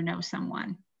someone who knows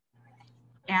someone,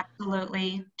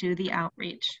 absolutely do the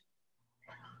outreach.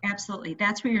 Absolutely,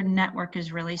 that's where your network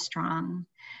is really strong.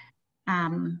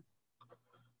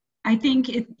 I think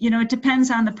it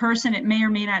depends on the person. It may or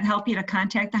may not help you to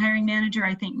contact the hiring manager.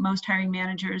 I think most hiring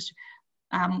managers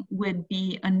would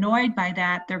be annoyed by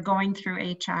that. They're going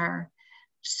through HR.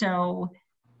 So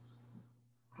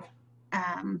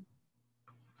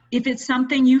if it's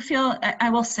something you feel, I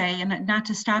will say, and not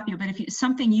to stop you, but if it's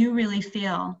something you really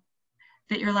feel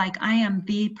that you're like, I am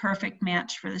the perfect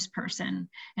match for this person,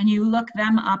 and you look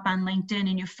them up on LinkedIn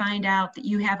and you find out that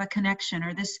you have a connection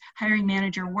or this hiring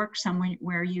manager worked somewhere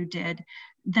where you did,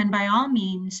 then by all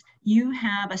means, you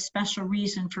have a special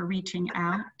reason for reaching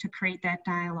out to create that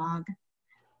dialogue.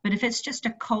 But if it's just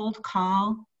a cold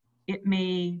call, it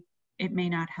may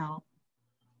not help.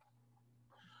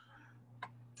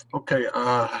 Okay,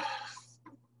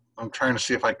 I'm trying to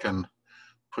see if I can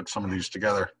put some of these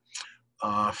together.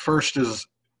 First is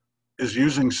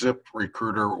using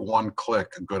ZipRecruiter one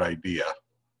click a good idea?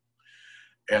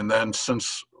 And then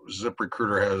since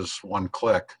ZipRecruiter has one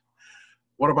click,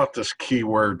 what about this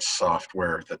keyword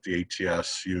software that the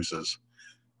ATS uses?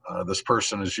 This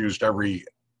person has used every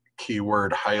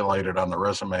keyword highlighted on the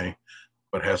resume,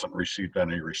 but hasn't received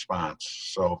any response.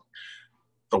 So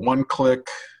the one click,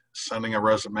 sending a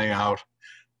resume out,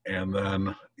 and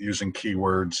then using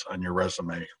keywords on your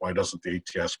resume. Why doesn't the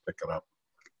ATS pick it up?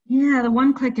 Yeah, the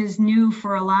one click is new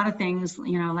for a lot of things,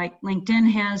 like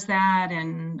LinkedIn has that,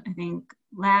 and I think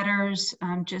Ladders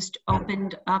just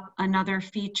opened up another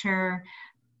feature.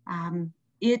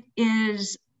 It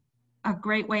is a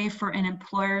great way for an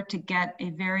employer to get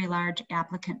a very large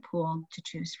applicant pool to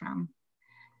choose from.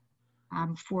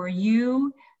 For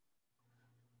you,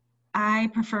 I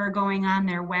prefer going on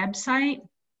their website,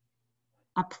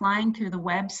 applying through the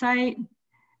website.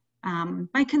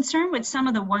 My concern with some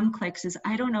of the one clicks is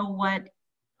I don't know what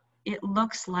it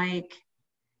looks like,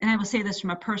 and I will say this from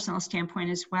a personal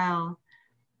standpoint as well.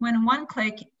 When one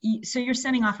click, so you're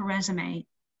sending off a resume,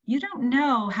 you don't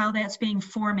know how that's being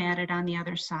formatted on the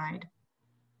other side.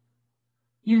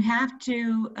 You have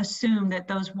to assume that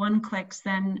those one clicks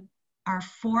then are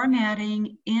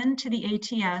formatting into the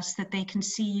ATS that they can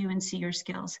see you and see your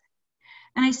skills.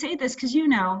 And I say this because, you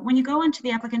know, when you go into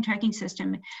the applicant tracking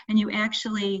system and you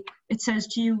actually, it says,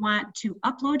 do you want to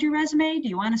upload your resume? Do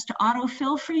you want us to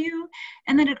autofill for you?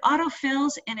 And then it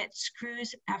autofills and it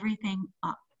screws everything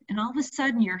up. And all of a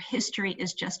sudden your history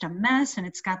is just a mess and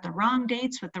it's got the wrong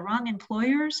dates with the wrong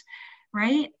employers,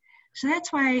 right? So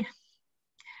that's why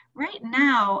right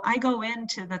now I go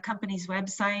into the company's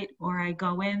website or I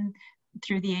go in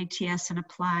through the ATS and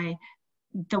apply.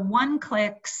 The one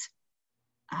clicks,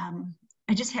 I'm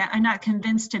not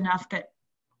convinced enough that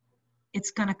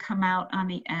it's going to come out on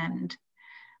the end.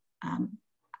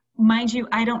 Mind you,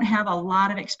 I don't have a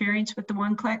lot of experience with the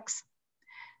one clicks.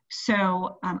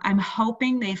 So I'm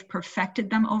hoping they've perfected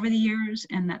them over the years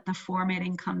and that the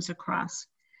formatting comes across.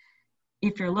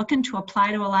 If you're looking to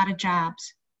apply to a lot of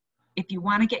jobs, if you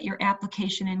want to get your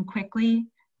application in quickly,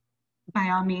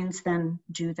 by all means, then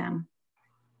do them.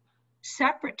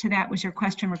 Separate to that was your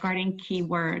question regarding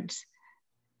keywords.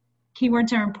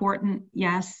 Keywords are important,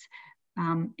 yes.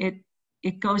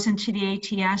 It goes into the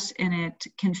ATS and it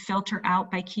can filter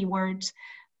out by keywords.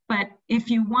 But if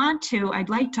you want to, I'd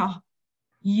like to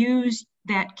use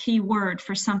that keyword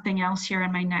for something else here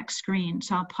on my next screen.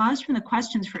 So I'll pause from the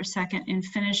questions for a second and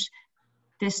finish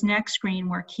this next screen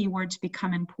where keywords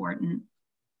become important.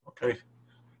 Okay,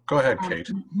 go ahead, Kate.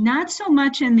 Not so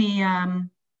much in the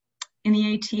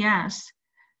ATS,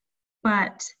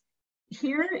 but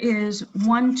here is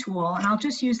one tool, and I'll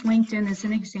just use LinkedIn as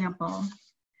an example.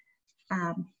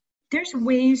 There's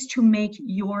ways to make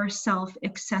yourself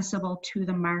accessible to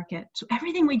the market. So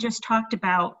everything we just talked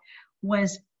about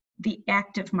was the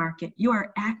active market. You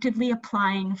are actively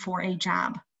applying for a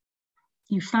job.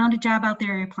 You found a job out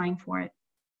there, you're applying for it.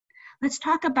 Let's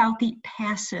talk about the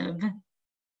passive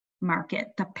market,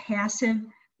 the passive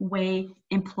way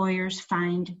employers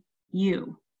find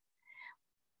you.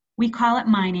 We call it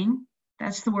mining.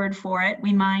 That's the word for it.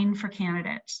 We mine for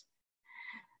candidates.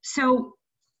 So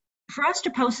for us to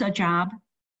post a job,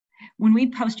 when we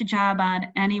post a job on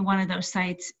any one of those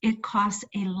sites, it costs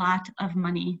a lot of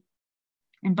money.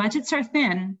 And budgets are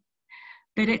thin,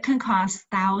 but it can cost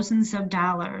thousands of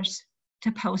dollars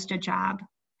to post a job.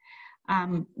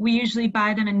 We usually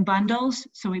buy them in bundles,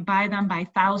 so we buy them by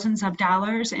thousands of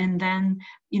dollars, and then,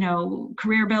 you know,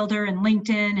 CareerBuilder and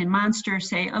LinkedIn and Monster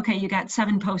say, okay, you got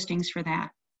 7 postings for that.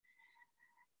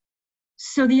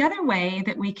 So the other way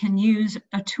that we can use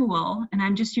a tool, and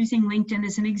I'm just using LinkedIn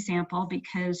as an example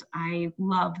because I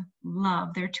love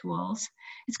their tools,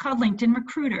 it's called LinkedIn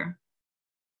Recruiter.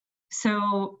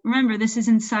 So remember, this is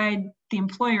inside the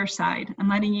employer side. I'm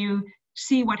letting you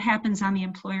see what happens on the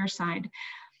employer side.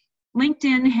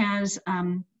 LinkedIn has,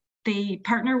 they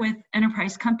partner with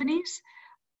enterprise companies,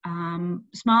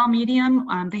 small, medium,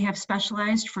 they have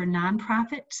specialized for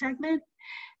nonprofit segment,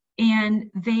 and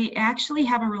they actually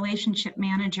have a relationship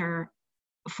manager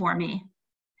for me.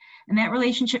 And that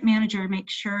relationship manager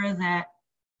makes sure that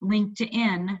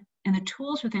LinkedIn and the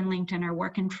tools within LinkedIn are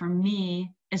working for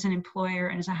me as an employer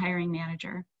and as a hiring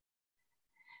manager.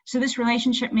 So this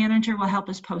relationship manager will help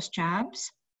us post jobs.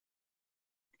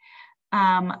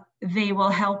 They will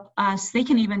help us, they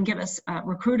can even give us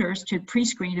recruiters to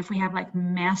pre-screen if we have like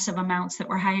massive amounts that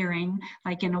we're hiring,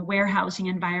 like in a warehousing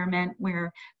environment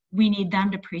where we need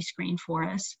them to pre-screen for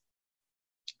us.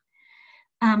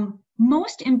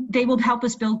 They will help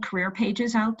us build career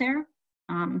pages out there.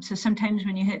 So sometimes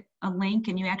when you hit a link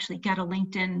and you actually get a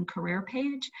LinkedIn career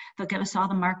page, they'll give us all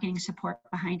the marketing support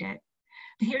behind it.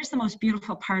 But here's the most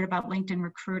beautiful part about LinkedIn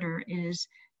Recruiter is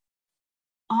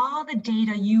all the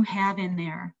data you have in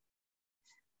there,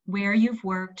 where you've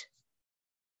worked,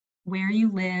 where you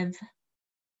live,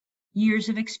 years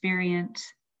of experience,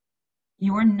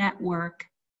 your network,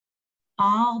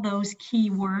 all those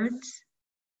keywords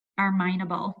are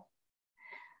mineable.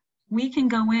 We can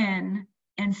go in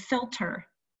and filter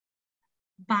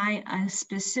by a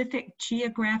specific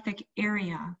geographic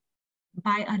area,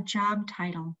 by a job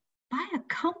title, by a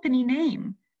company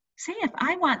name. Say if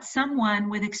I want someone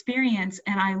with experience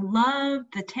and I love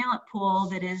the talent pool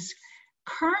that is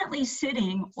currently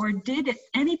sitting or did at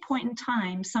any point in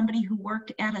time somebody who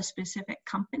worked at a specific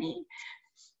company,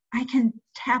 I can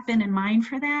tap in and mine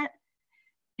for that,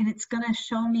 and it's going to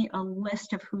show me a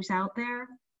list of who's out there.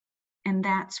 And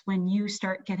that's when you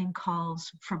start getting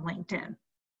calls from LinkedIn.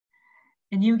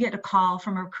 And you get a call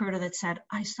from a recruiter that said,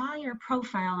 I saw your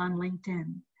profile on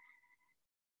LinkedIn.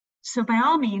 So by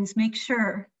all means, make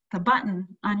sure the button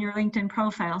on your LinkedIn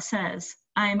profile says,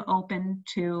 I'm open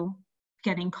to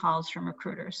getting calls from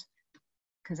recruiters.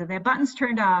 Because if that button's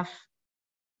turned off,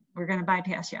 we're going to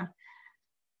bypass you.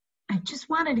 I just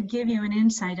wanted to give you an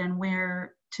insight on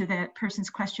where, to that person's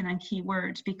question on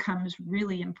keywords, becomes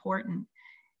really important.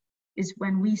 is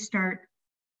when we start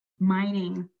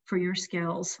mining for your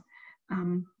skills.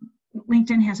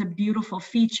 LinkedIn has a beautiful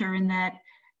feature in that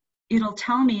it'll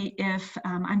tell me if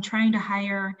I'm trying to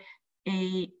hire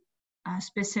a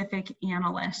specific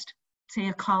analyst, say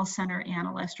a call center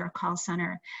analyst or a call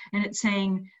center, and it's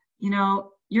saying, you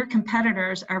know, your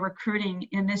competitors are recruiting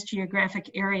in this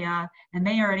geographic area and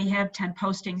they already have 10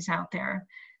 postings out there.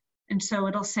 And so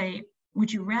it'll say,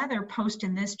 would you rather post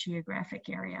in this geographic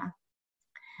area?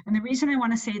 And the reason I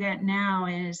want to say that now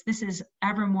is this is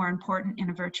ever more important in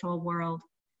a virtual world,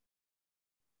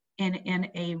 in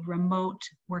a remote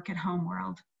work at home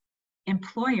world.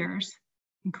 Employers,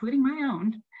 including my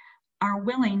own, are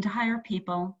willing to hire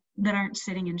people that aren't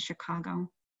sitting in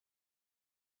Chicago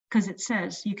because it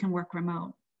says you can work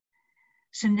remote.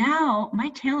 So now my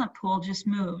talent pool just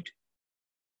moved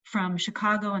from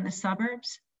Chicago and the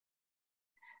suburbs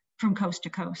from coast to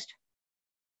coast.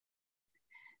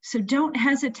 So don't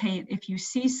hesitate if you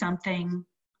see something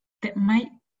that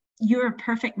you're a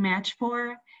perfect match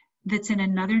for, that's in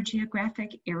another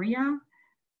geographic area.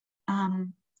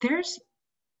 There's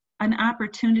an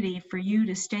opportunity for you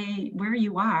to stay where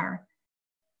you are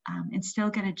and still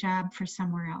get a job for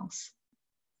somewhere else.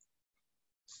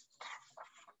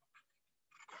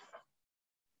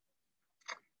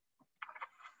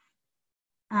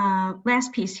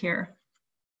 Last piece here.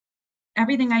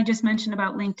 Everything I just mentioned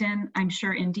about LinkedIn, I'm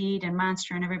sure Indeed and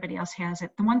Monster and everybody else has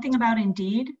it. The one thing about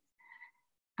Indeed,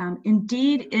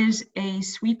 Indeed is a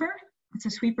sweeper. It's a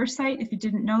sweeper site, if you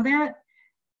didn't know that.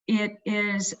 It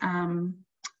is,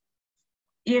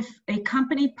 if a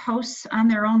company posts on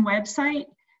their own website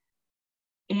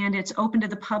and it's open to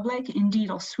the public,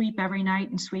 Indeed will sweep every night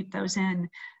and sweep those in.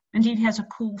 Indeed has a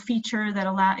cool feature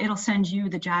that it'll send you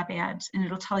the job ads and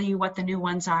it'll tell you what the new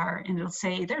ones are. And it'll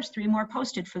say, there's 3 more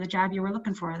posted for the job you were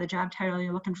looking for, the job title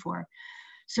you're looking for.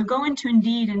 So go into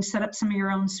Indeed and set up some of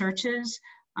your own searches.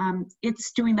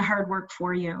 It's doing the hard work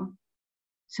for you.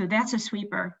 So that's a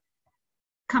sweeper.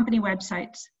 Company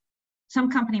websites.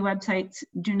 Some company websites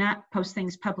do not post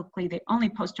things publicly. They only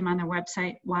post them on their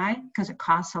website. Why? Because it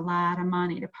costs a lot of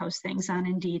money to post things on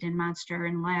Indeed and Monster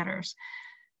and Ladders.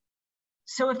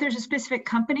 So if there's a specific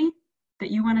company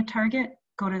that you want to target,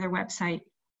 go to their website.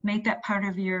 Make that part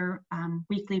of your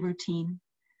weekly routine.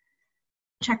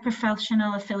 Check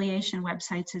professional affiliation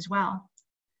websites as well.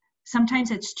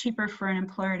 Sometimes it's cheaper for an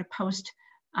employer to post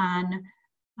on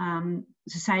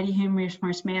Society Human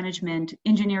Resource Management,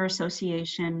 Engineer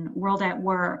Association, World at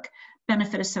Work,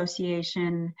 Benefit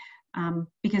Association,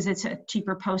 because it's a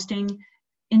cheaper posting.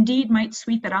 Indeed might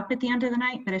sweep it up at the end of the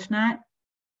night, but if not,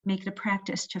 make it a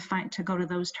practice to go to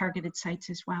those targeted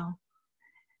sites as well.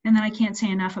 And then I can't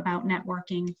say enough about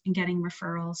networking and getting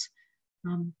referrals.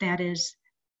 That is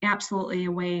absolutely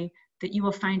a way that you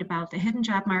will find about the hidden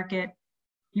job market.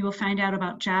 You will find out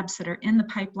about jobs that are in the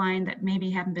pipeline that maybe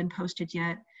haven't been posted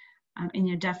yet. And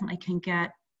you definitely can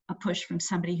get a push from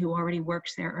somebody who already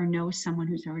works there or knows someone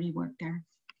who's already worked there.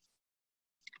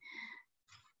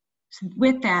 So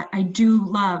with that, I do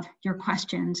love your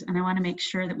questions and I want to make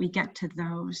sure that we get to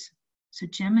those. So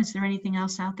Jim, is there anything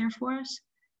else out there for us?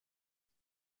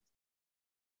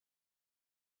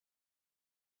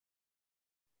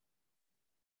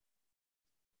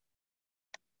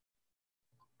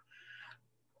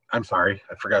 I'm sorry,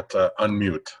 I forgot to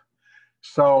unmute.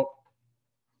 So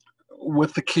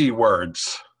with the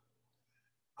keywords,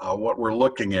 what we're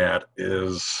looking at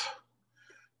is,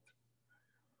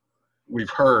 we've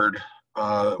heard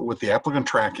with the applicant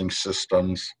tracking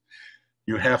systems,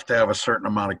 you have to have a certain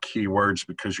amount of keywords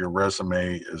because your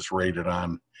resume is rated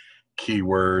on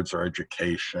keywords or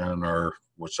education or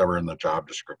whatever in the job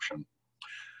description.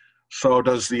 So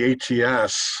does the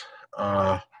ATS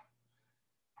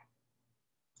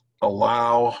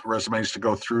allow resumes to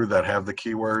go through that have the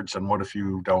keywords? And what if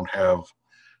you don't have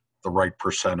the right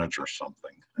percentage or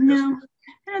something? No,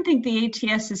 I don't think the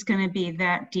ATS is going to be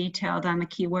that detailed on the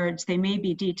keywords. They may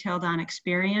be detailed on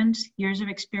experience, years of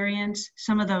experience,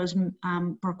 some of those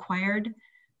required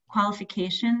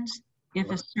qualifications. If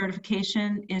a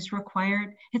certification is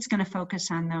required, it's going to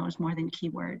focus on those more than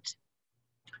keywords.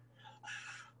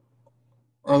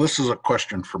 Well, this is a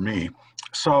question for me.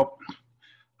 So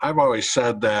I've always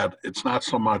said that it's not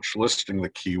so much listing the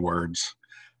keywords,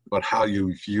 but how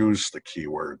you've used the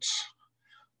keywords.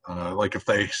 Like if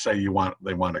they say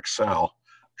they want Excel,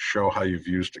 show how you've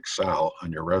used Excel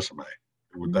on your resume.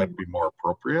 Would that be more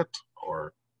appropriate,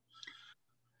 or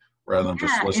rather than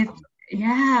just listing it?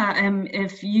 Yeah,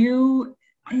 if you,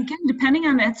 again, depending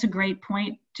on, that's a great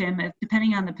point, Jim,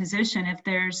 depending on the position, if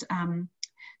there's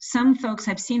some folks,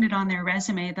 I've seen it on their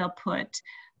resume, they'll put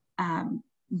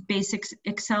basic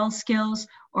Excel skills,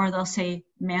 or they'll say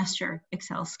master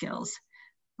Excel skills.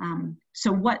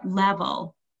 So what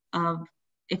level of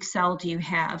Excel do you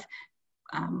have?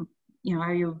 You know,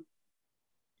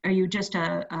 are you just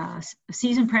a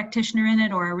seasoned practitioner in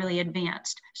it, or a really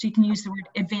advanced? So you can use the word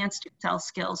advanced Excel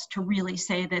skills to really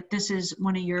say that this is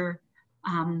one of your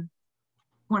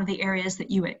one of the areas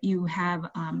that you have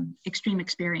extreme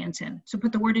experience in. So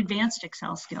put the word advanced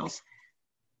Excel skills.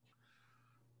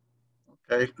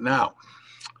 Okay, now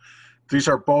these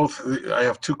are both. I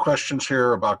have two questions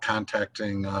here about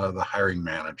contacting the hiring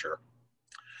manager.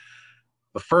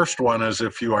 The first one is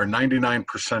if you are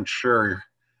 99% sure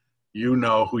you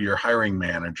know who your hiring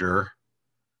manager,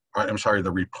 I'm sorry,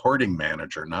 the reporting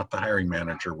manager, not the hiring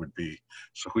manager would be,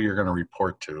 so who you're going to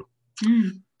report to.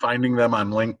 Finding them on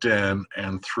LinkedIn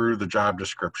and through the job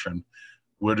description,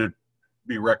 would it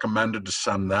be recommended to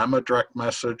send them a direct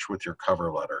message with your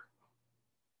cover letter?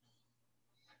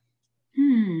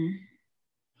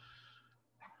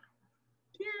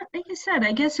 Yeah, like I said,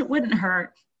 I guess it wouldn't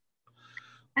hurt.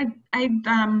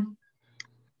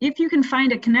 If you can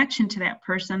find a connection to that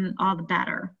person, all the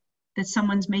better, that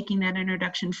someone's making that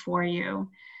introduction for you.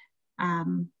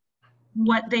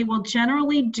 What they will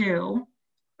generally do,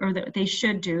 or that they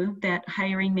should do, that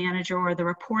hiring manager or the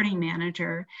reporting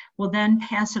manager will then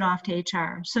pass it off to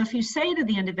HR. So if you say to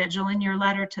the individual in your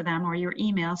letter to them or your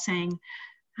email saying,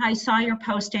 I saw your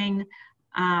posting,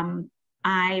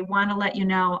 I want to let you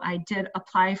know I did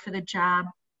apply for the job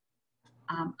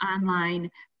online,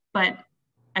 but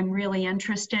I'm really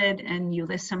interested, and you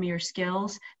list some of your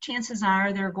skills, chances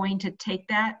are they're going to take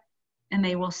that and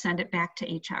they will send it back to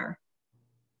HR.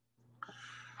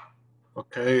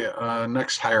 Okay,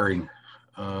 next hiring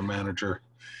manager.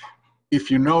 If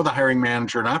you know the hiring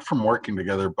manager, not from working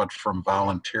together, but from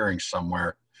volunteering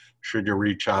somewhere, should you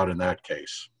reach out in that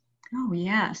case? Oh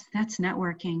yes, that's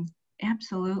networking,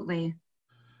 absolutely.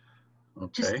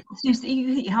 Okay.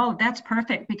 Oh, that's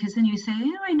perfect, because then you say,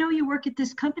 you know, I know you work at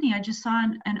this company. I just saw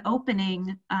an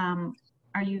opening.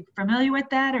 Are you familiar with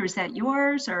that, or is that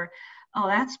yours? Or, oh,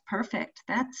 that's perfect.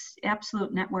 That's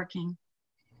absolute networking.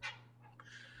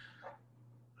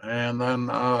 And then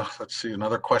let's see,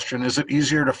 another question. Is it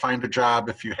easier to find a job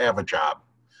if you have a job?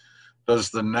 Does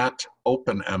the net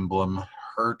open emblem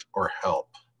hurt or help?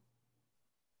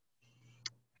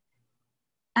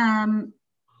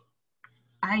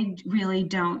 I really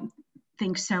don't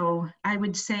think so. I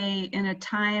would say in a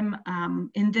time,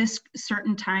 in this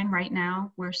certain time right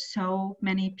now, where so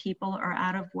many people are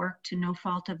out of work to no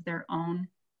fault of their own,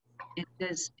 it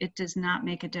does not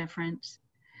make a difference.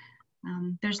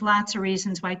 There's lots of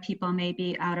reasons why people may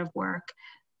be out of work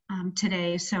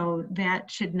today, so that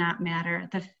should not matter.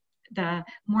 The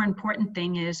more important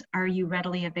thing is, are you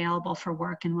readily available for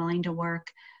work and willing to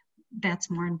work? That's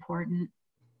more important.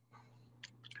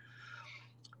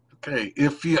 Okay,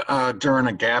 if you, during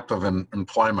a gap of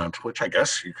employment, which I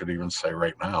guess you could even say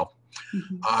right now,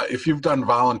 if you've done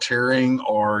volunteering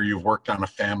or you've worked on a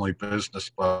family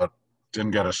business but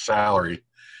didn't get a salary,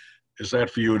 is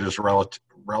that viewed as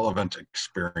relevant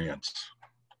experience?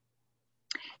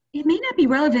 It may not be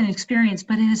relevant experience,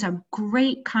 but it is a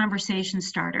great conversation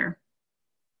starter.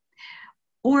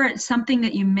 Or it's something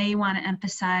that you may want to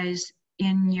emphasize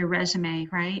in your resume,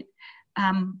 right?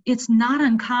 It's not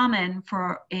uncommon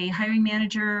for a hiring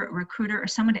manager, recruiter, or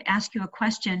someone to ask you a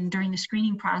question during the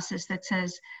screening process that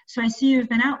says, so I see you've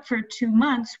been out for 2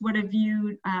 months. What have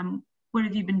you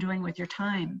been doing with your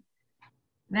time?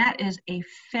 That is a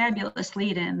fabulous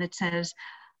lead-in that says,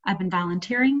 I've been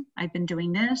volunteering, I've been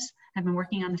doing this, I've been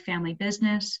working on the family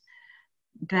business.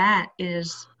 That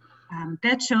is,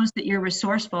 that shows that you're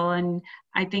resourceful, and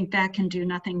I think that can do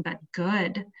nothing but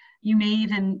good. You may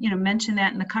even, mention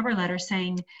that in the cover letter,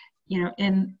 saying,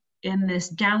 in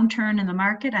this downturn in the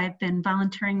market, I've been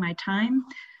volunteering my time,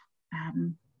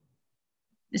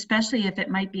 especially if it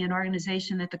might be an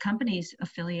organization that the company's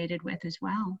affiliated with as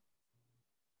well.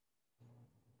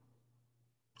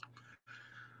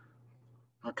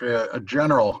 Okay, a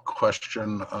general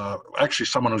question, actually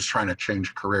someone who's trying to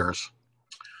change careers,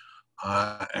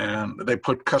 and they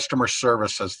put customer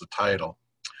service as the title.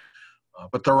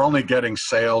 But they're only getting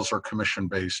sales or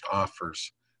commission-based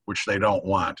offers, which they don't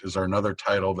want. Is there another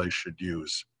title they should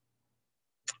use?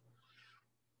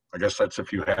 I guess that's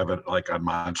if you have it like on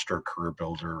Monster, Career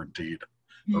Builder, Indeed,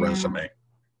 the resume.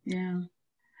 Yeah.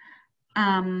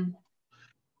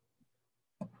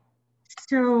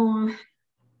 So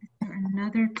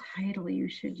another title you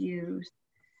should use.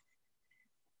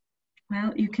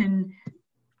 Well, you can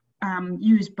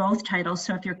use both titles.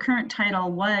 So if your current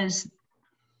title was,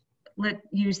 let's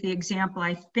use the example,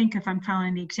 I think if I'm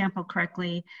following the example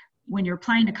correctly, when you're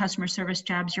applying to customer service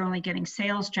jobs, you're only getting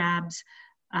sales jobs.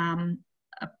 Put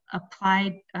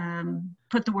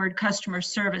the word customer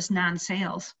service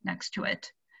non-sales next to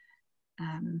it.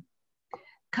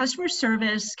 Customer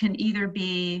service can either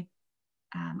be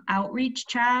outreach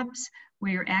jobs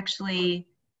where you're actually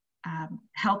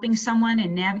helping someone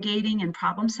and navigating and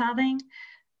problem solving,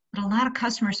 but a lot of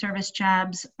customer service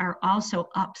jobs are also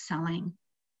upselling.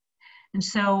 And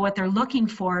so what they're looking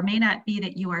for may not be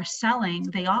that you are selling,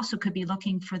 they also could be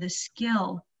looking for the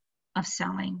skill of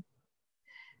selling.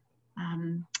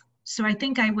 So I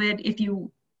think I would, if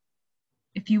you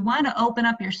want to open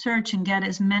up your search and get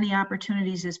as many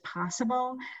opportunities as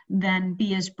possible, then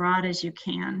be as broad as you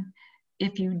can.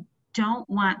 If you don't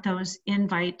want those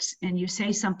invites and you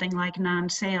say something like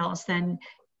non-sales, then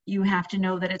you have to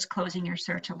know that it's closing your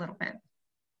search a little bit.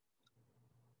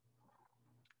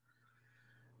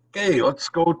 Okay, let's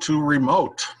go to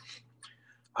remote.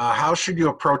 How should you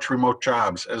approach remote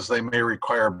jobs, as they may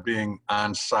require being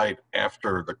on site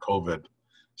after the COVID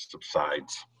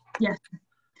subsides? Yes,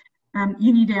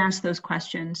 you need to ask those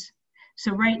questions.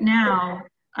 So right now,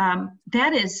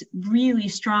 that is really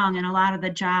strong in a lot of the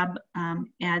job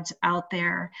ads out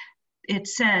there. It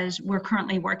says we're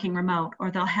currently working remote, or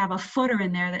they'll have a footer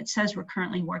in there that says we're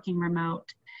currently working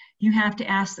remote. You have to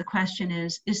ask the question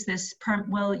is this,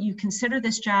 will you consider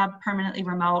this job permanently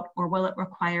remote, or will it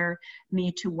require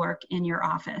me to work in your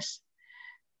office?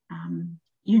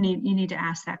 You need to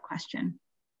ask that question.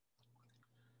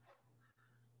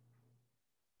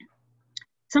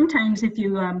 Sometimes if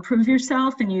you prove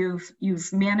yourself and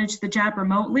you've managed the job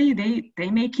remotely, they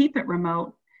may keep it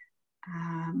remote.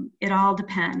 It all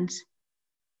depends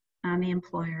on the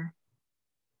employer.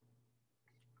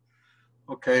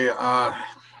 Okay,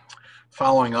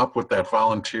 following up with that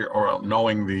volunteer, or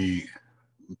knowing the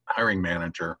hiring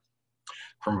manager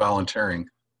from volunteering.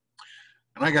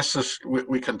 And I guess this,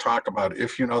 we can talk about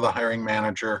if you know the hiring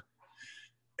manager,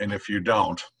 and if you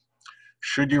don't,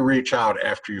 should you reach out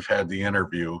after you've had the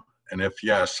interview? And if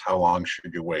yes, how long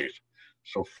should you wait?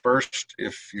 So first,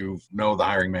 if you know the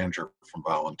hiring manager from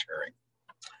volunteering,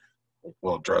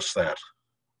 we'll address that.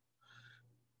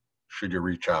 Should you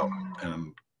reach out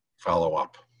and follow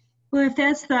up? Well,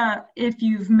 if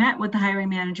you've met with the hiring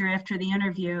manager after the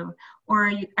interview,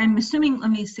 or I'm assuming,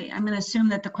 let me see, I'm going to assume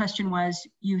that the question was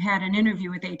you had an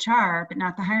interview with HR, but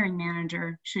not the hiring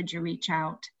manager, should you reach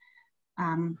out?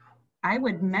 I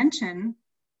would mention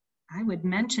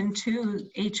to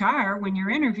HR when you're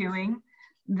interviewing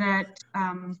that,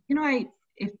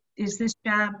 is this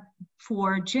job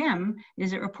for Jim?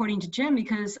 Is it reporting to Jim?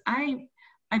 Because I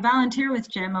volunteer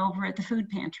with Jim over at the food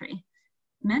pantry.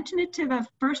 Mention it to the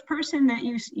first person that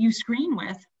you screen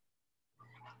with.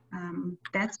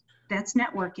 That's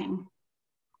networking.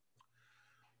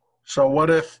 So what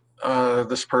if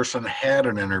this person had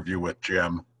an interview with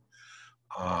Jim,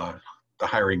 the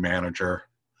hiring manager?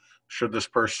 Should this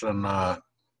person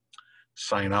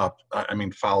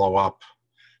follow up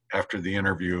after the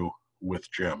interview with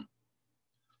Jim?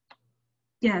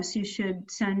 Yes, you should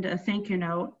send a thank you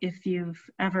note if you've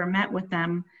ever met with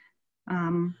them.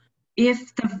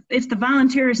 If the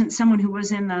volunteer isn't someone who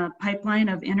was in the pipeline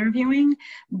of interviewing,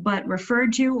 but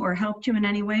referred you or helped you in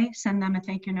any way, send them a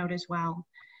thank you note as well.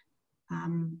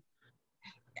 Again,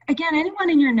 anyone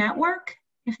in your network,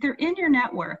 if they're in your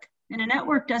network, and a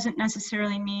network doesn't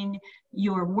necessarily mean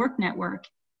your work network,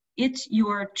 it's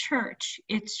your church,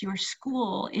 it's your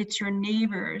school, it's your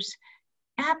neighbors.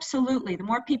 Absolutely, the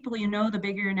more people you know, the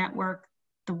bigger your network,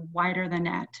 the wider the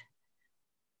net.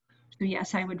 So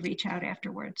yes, I would reach out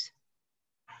afterwards.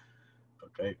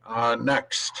 Okay,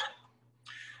 next.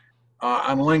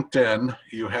 On LinkedIn,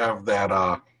 you have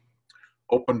that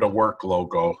open to work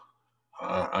logo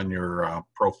on your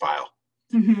profile.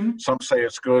 Mm-hmm. Some say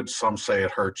it's good, some say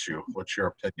it hurts you. What's your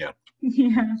opinion?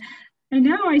 Yeah, I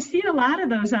know. I see a lot of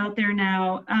those out there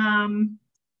now.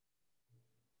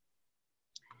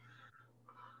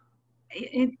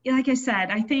 Like I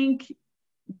said, I think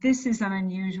this is an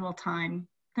unusual time.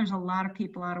 There's a lot of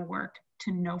people out of work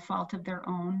to no fault of their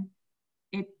own.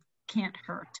 It can't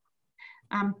hurt.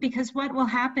 Because what will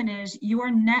happen is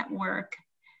your network,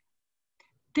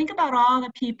 think about all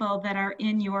the people that are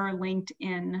in your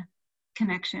LinkedIn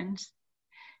connections.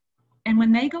 And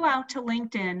when they go out to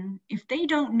LinkedIn, if they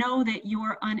don't know that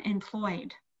you're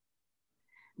unemployed,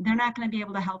 they're not going to be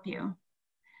able to help you.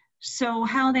 So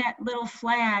how that little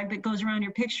flag that goes around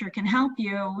your picture can help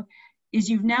you is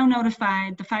you've now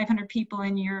notified the 500 people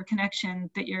in your connection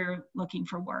that you're looking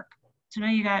for work. So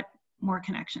now you got more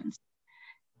connections.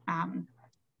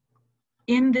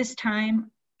 In this time,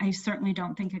 I certainly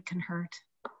don't think it can hurt.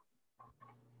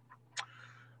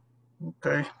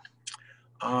 Okay.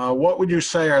 What would you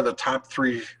say are the top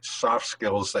 3 soft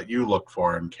skills that you look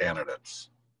for in candidates?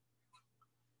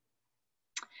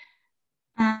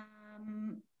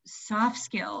 Soft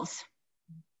skills.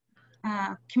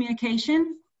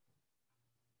 Communication.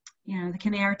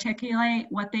 Can they articulate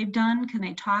what they've done? Can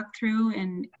they talk through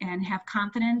and have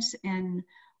confidence in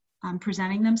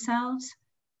presenting themselves?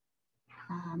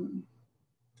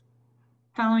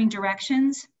 Following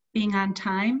directions, being on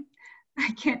time.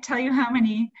 I can't tell you how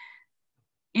many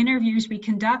interviews we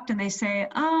conduct and they say,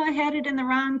 oh, I had it in the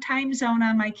wrong time zone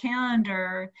on my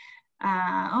calendar.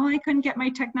 Oh, I couldn't get my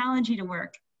technology to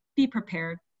work. Be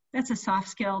prepared. That's a soft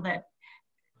skill that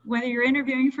whether you're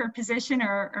interviewing for a position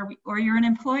or you're an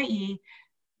employee,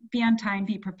 be on time,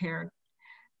 be prepared.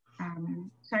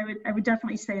 So I would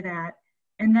definitely say that.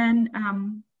 And then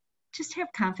just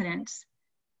have confidence.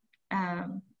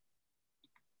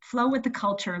 Flow with the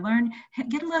culture,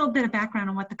 get a little bit of background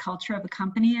on what the culture of the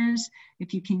company is,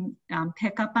 if you can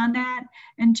pick up on that,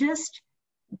 and just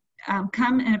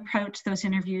come and approach those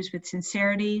interviews with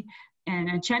sincerity and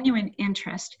a genuine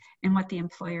interest in what the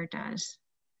employer does.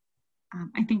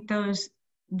 I think those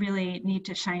really need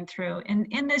to shine through. And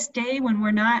in this day when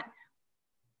we're not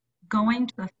going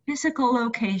to a physical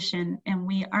location and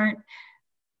we aren't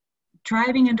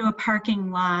driving into a parking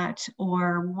lot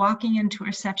or walking into a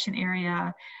reception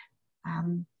area,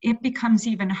 it becomes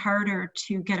even harder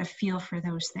to get a feel for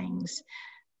those things.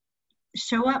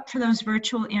 Show up for those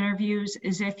virtual interviews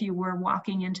as if you were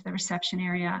walking into the reception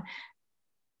area.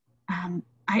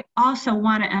 I also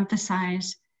want to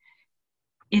emphasize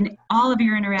in all of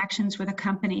your interactions with a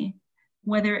company,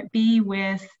 whether it be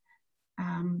with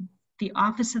the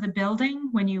office of the building,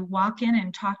 when you walk in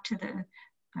and talk to the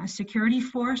security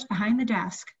force behind the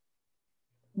desk,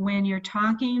 when you're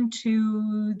talking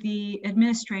to the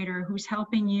administrator who's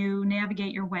helping you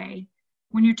navigate your way,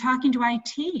 when you're talking to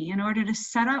IT in order to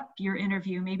set up your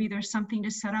interview, maybe there's something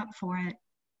to set up for it.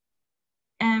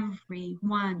 Every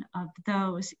one of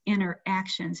those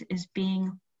interactions is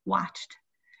being watched.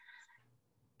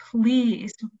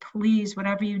 Please, please,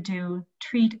 whatever you do,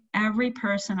 treat every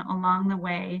person along the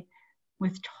way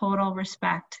with total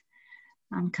respect.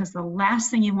 Because the last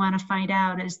thing you want to find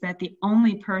out is that the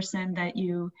only person that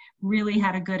you really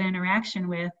had a good interaction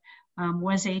with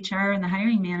was HR and the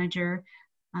hiring manager.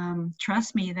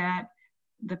 Trust me that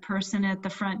the person at the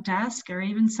front desk or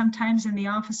even sometimes in the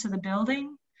office of the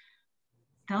building,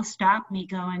 they'll stop me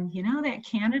going, you know, that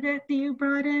candidate that you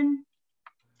brought in?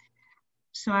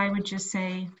 So I would just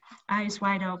say, eyes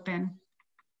wide open.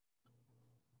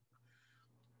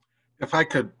 If I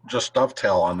could just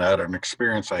dovetail on that, an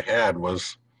experience I had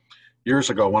was years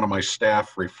ago, one of my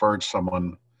staff referred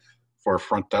someone for a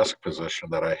front desk position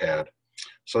that I had.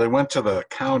 So they went to the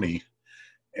county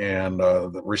and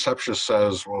the receptionist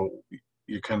says, well,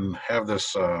 you can have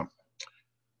this,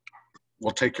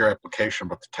 we'll take your application,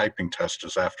 but the typing test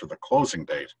is after the closing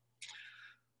date.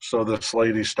 So this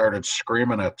lady started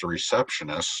screaming at the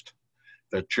receptionist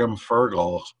that Jim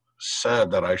Fergal said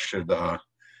that I should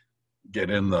get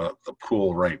in the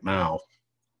pool right now,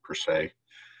 per se.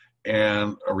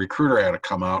 And a recruiter had to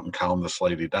come out and calm this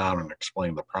lady down and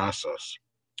explain the process.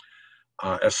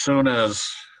 As soon as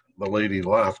the lady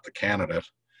left, the candidate,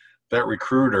 that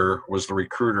recruiter was the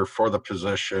recruiter for the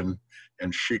position,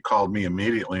 and she called me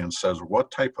immediately and says, what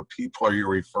type of people are you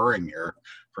referring here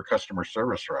for customer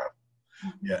service rep?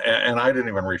 Mm-hmm. Yeah, and I didn't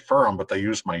even refer them, but they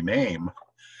used my name,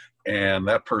 and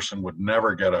that person would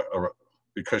never get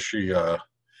because she,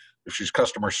 if she's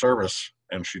customer service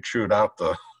and she chewed out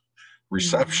the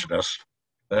receptionist,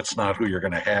 that's not who you're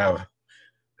going to have.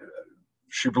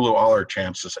 She blew all her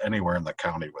chances anywhere in the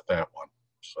county with that one.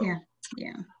 So.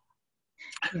 Yeah.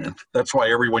 That's why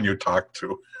everyone you talk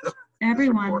to.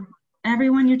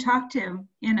 Everyone you talk to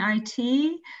in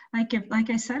IT, like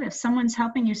I said, if someone's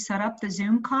helping you set up the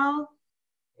Zoom call,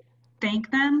 thank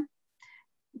them.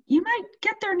 You might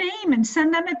get their name and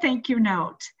send them a thank you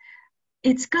note.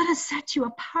 It's going to set you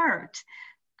apart.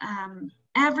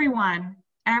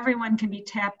 Everyone can be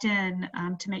tapped in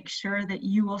to make sure that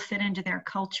you will fit into their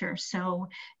culture. So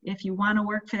if you want to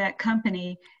work for that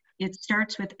company, it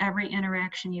starts with every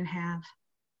interaction you have.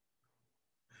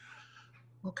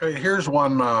 Okay, here's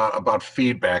one about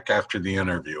feedback after the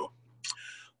interview.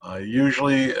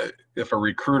 Usually, if a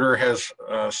recruiter has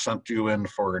sent you in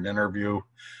for an interview,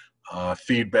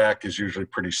 feedback is usually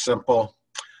pretty simple.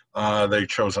 They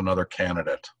chose another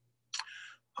candidate.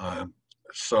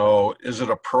 So is it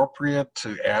appropriate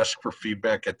to ask for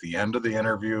feedback at the end of the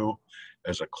interview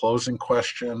as a closing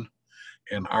question?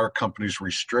 And are companies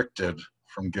restricted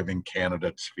from giving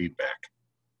candidates feedback?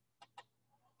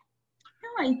 No,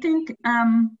 I think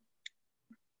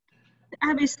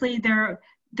obviously they're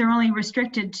only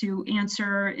restricted to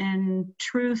answer in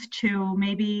truth to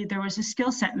maybe there was a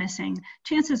skill set missing.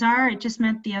 Chances are it just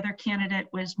meant the other candidate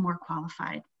was more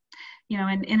qualified. You know,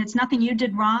 and it's nothing you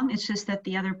did wrong. It's just that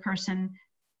the other person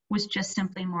was just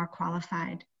simply more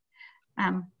qualified.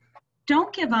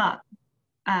 Don't give up.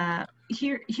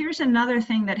 Here's another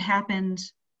thing that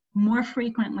happens more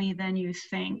frequently than you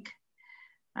think.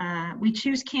 We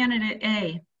choose candidate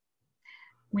A.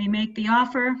 We make the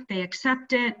offer, they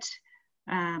accept it.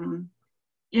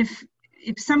 If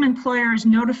some employers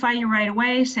notify you right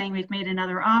away saying we've made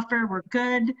another offer, we're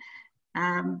good.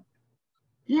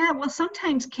 Yeah, well,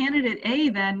 sometimes candidate A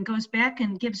then goes back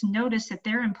and gives notice at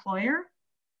their employer,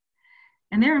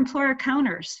 and their employer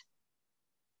counters.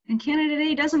 And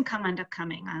candidate A doesn't end up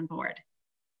coming on board.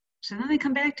 So then they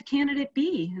come back to candidate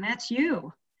B, and that's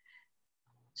you.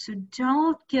 So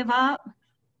don't give up.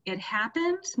 It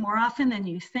happens more often than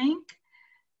you think.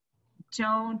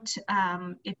 Don't,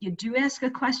 if you do ask a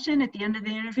question at the end of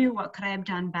the interview, what could I have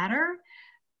done better?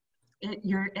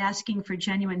 You're asking for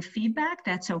genuine feedback,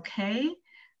 that's okay.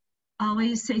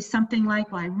 Always say something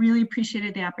like, well, I really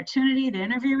appreciated the opportunity to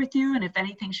interview with you, and if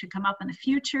anything should come up in the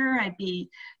future,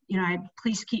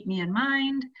 please keep me in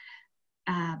mind.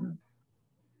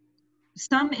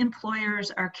 Some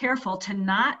employers are careful to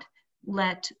not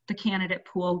let the candidate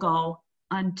pool go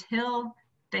until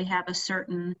they have a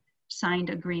certain signed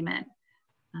agreement.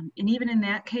 And even in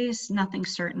that case,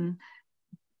 nothing's certain.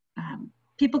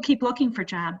 People keep looking for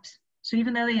jobs. So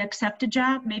even though they accept a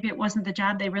job, maybe it wasn't the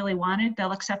job they really wanted,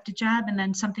 they'll accept a job and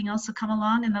then something else will come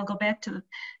along and they'll go back to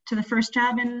the first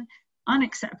job and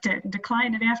unaccept it,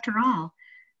 decline it after all.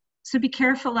 So be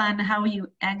careful on how you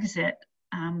exit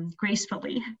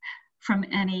gracefully from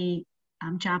any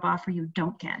job offer you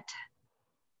don't get.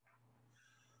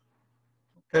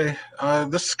 Okay,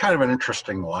 this is kind of an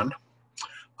interesting one.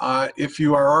 If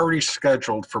you are already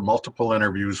scheduled for multiple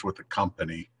interviews with a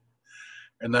company,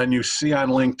 and then you see on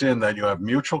LinkedIn that you have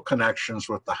mutual connections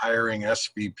with the hiring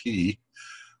SVP,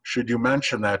 should you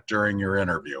mention that during your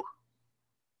interview?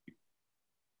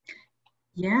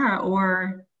 Yeah,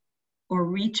 or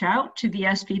reach out to the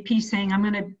SVP saying, I'm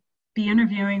going to be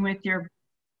interviewing with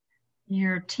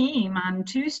your team on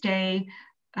Tuesday.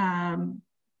 Do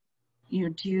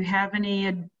you have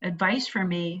any advice for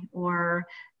me? Or,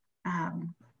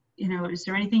 is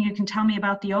there anything you can tell me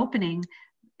about the opening?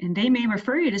 And they may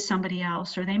refer you to somebody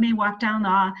else, or they may walk down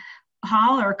the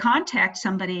hall or contact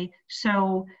somebody.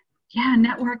 So yeah,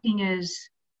 networking is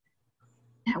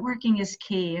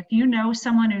key. If you know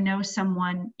someone who knows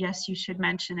someone, yes, you should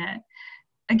mention it.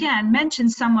 Again, mention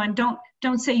someone,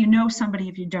 don't say you know somebody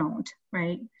if you don't,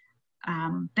 right?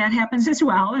 That happens as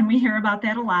well, and we hear about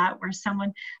that a lot, where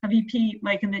a VP,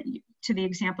 like to the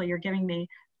example you're giving me,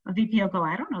 a VP will go,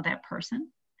 I don't know that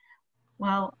person.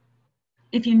 Well,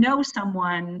 if you know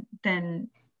someone, then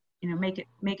make it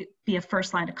be a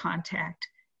first line of contact.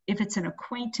 If it's an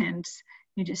acquaintance,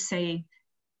 you just say,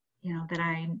 that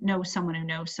I know someone who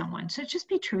knows someone. So just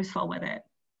be truthful with it.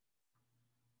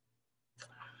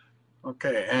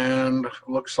 Okay, and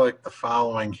looks like the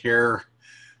following here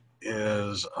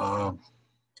is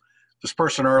this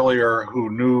person earlier who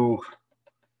knew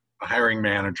a hiring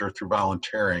manager through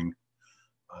volunteering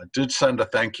did send a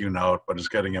thank you note, but is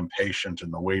getting impatient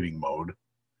in the waiting mode.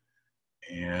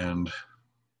 And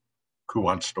who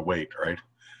wants to wait, right?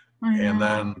 And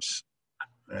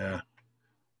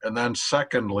then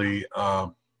secondly,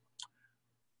 the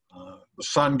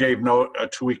son gave a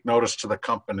 2-week notice to the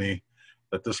company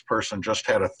that this person just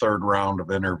had a 3rd round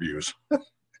of interviews.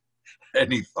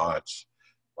 Any thoughts?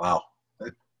 Wow.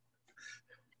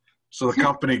 So the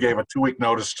company gave a 2-week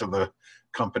notice to the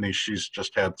company she's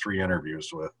just had 3 interviews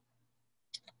with.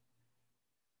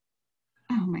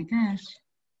 Oh my gosh.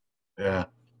 Yeah.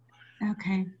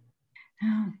 Okay.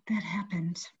 Oh, that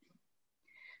happens.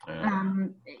 Yeah.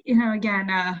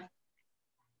 Again,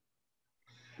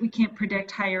 we can't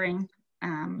predict hiring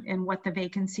and what the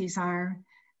vacancies are.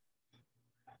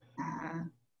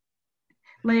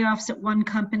 Layoffs at one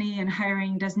company and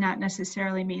hiring does not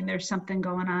necessarily mean there's something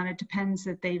going on. It depends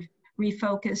that they've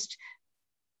refocused,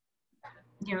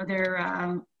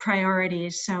 their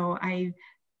priorities. So I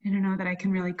don't know that I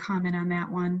can really comment on that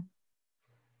one.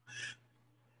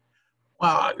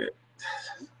 Well,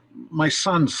 my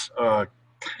sons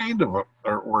kind of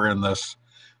were in this.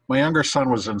 My younger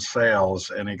son was in sales,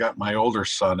 and he got my older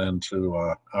son into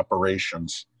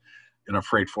operations in a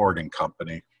freight forwarding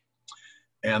company.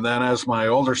 And then as my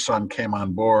older son came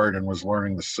on board and was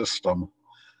learning the system,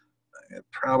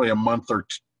 probably a month or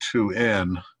 2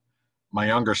 in, my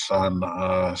younger son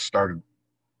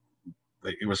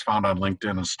he was found on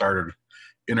LinkedIn and started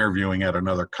interviewing at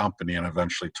another company and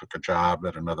eventually took a job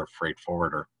at another freight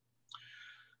forwarder.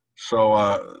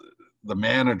 So the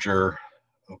manager,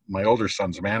 my older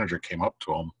son's manager, came up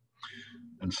to him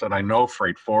and said, "I know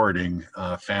freight forwarding,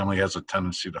 family has a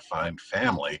tendency to find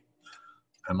family."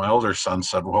 And my older son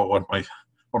said, "Well, what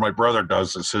my brother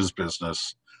does is his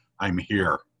business. I'm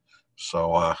here."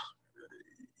 So,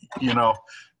 you know,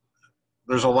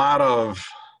 there's a lot of,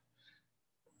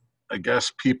 I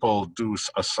guess, people do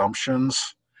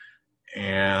assumptions,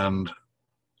 and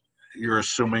you're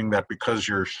assuming that because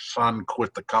your son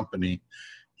quit the company,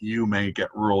 you may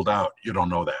get ruled out. You don't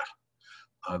know that.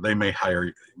 They may hire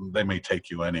you, they may take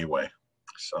you anyway.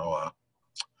 So,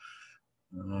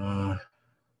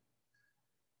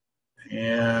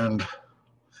 and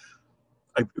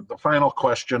the final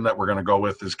question that we're going to go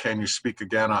with is, can you speak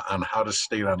again on how to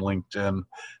state on LinkedIn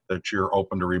that you're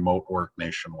open to remote work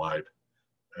nationwide?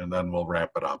 And then we'll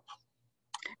wrap it up.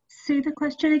 Say the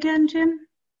question again, Jim.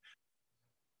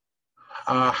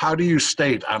 How do you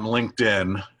state on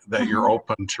LinkedIn that you're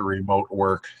open to remote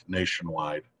work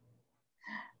nationwide?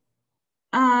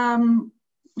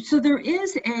 So there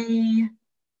is a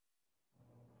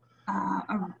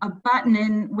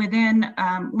button within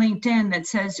LinkedIn that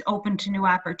says open to new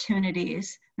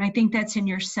opportunities. And I think that's in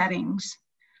your settings.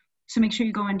 So make sure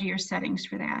you go into your settings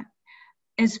for that.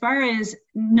 As far as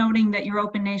noting that you're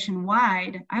open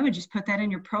nationwide, I would just put that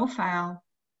in your profile.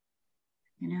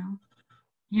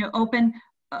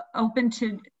 Open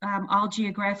to all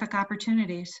geographic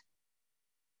opportunities.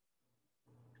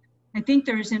 I think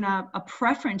there's in a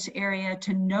preference area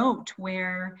to note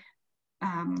where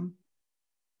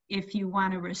if you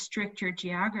want to restrict your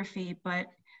geography, but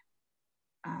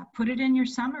put it in your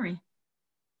summary,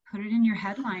 put it in your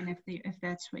headline if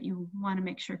that's what you want to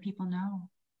make sure people know.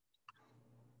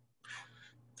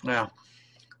 Yeah.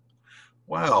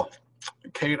 Well,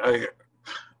 Kate, I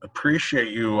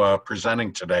appreciate you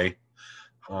presenting today.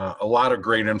 A lot of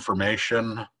great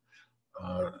information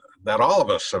that all of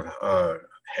us have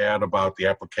had about the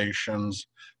applications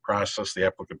process, the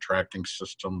applicant tracking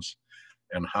systems,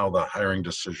 and how the hiring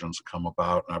decisions come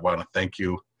about. And I want to thank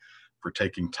you for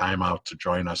taking time out to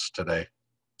join us today.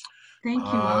 Thank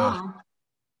you all.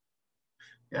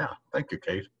 Yeah, thank you,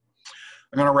 Kate.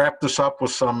 I'm going to wrap this up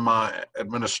with some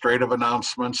administrative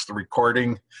announcements. The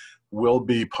recording will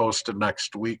be posted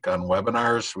next week on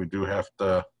webinars. We do have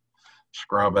to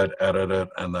scrub it, edit it,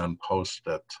 and then post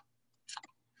it.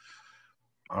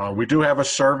 We do have a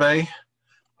survey.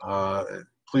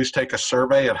 Please take a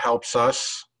survey. It helps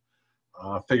us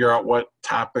figure out what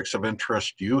topics of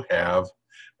interest you have,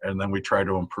 and then we try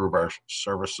to improve our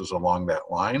services along that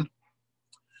line.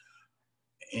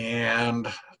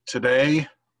 And today,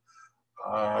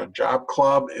 Job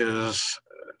Club is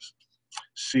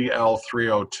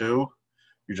CL302.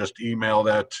 You just email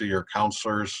that to your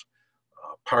counselors.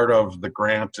 Part of the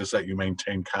grant is that you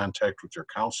maintain contact with your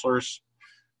counselors,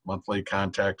 monthly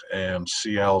contact, and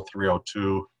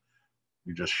CL302,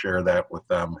 you just share that with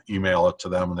them, email it to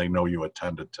them, and they know you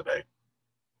attended today.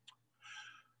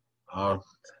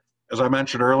 As I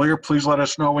mentioned earlier, please let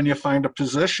us know when you find a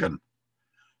position.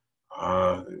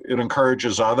 It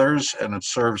encourages others, and it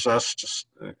serves us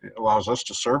it allows us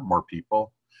to serve more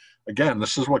people. Again,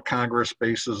 this is what Congress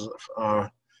bases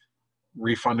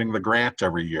refunding the grant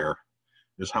every year,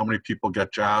 is how many people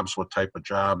get jobs, what type of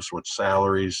jobs, what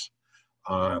salaries.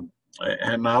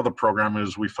 And now the program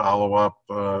is we follow up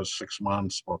 6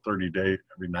 months, about 30 days,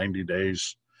 every 90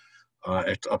 days,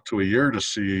 up to a year to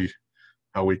see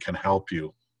how we can help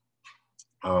you.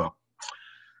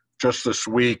 Just this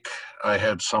week, I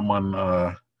had someone,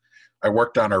 I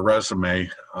worked on her resume,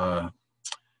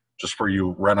 just for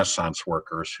you Renaissance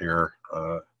workers here.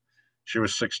 She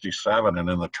was 67 and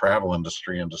in the travel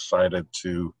industry, and decided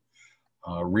to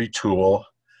retool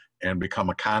and become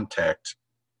a contact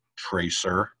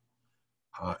tracer.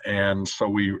 And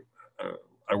so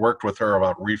I worked with her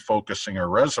about refocusing her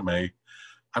resume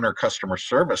on her customer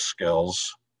service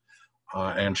skills.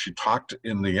 And she talked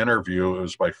in the interview, it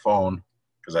was by phone,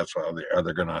 because that's how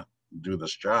they're going to do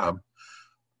this job,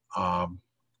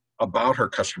 about her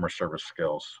customer service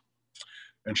skills.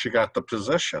 And she got the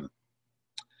position.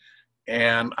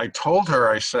 And I told her,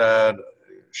 I said,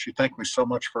 she thanked me so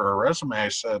much for her resume. I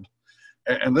said,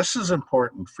 and this is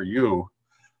important for you,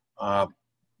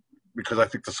 because I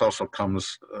think this also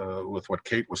comes with what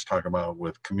Kate was talking about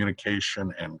with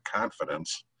communication and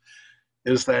confidence,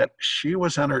 is that she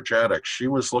was energetic. She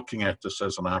was looking at this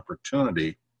as an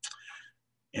opportunity.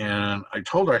 And I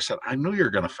told her, I said, I knew you were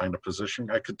going to find a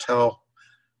position. I could tell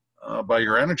by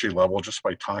your energy level just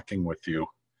by talking with you,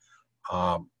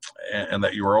 and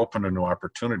that you were open to new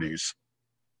opportunities.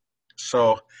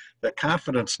 So that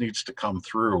confidence needs to come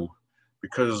through,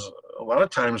 because a lot of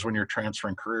times when you're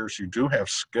transferring careers, you do have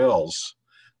skills.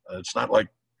 It's not like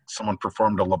someone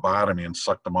performed a lobotomy and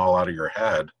sucked them all out of your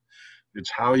head.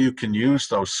 It's how you can use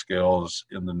those skills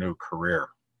in the new career.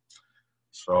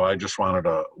 So I just wanted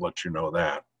to let you know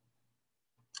that.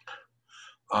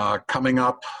 Coming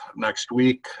up next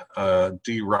week,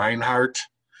 Dee Reinhardt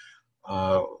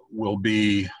will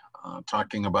be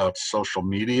talking about social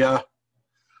media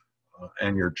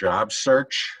and your job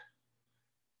search.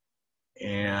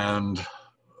 And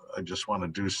I just want to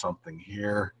do something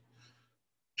here.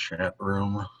 Chat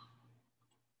room.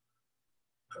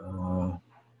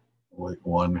 Wait,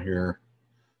 one here.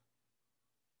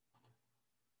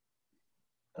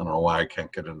 I don't know why I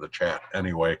can't get into the chat.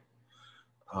 Anyway,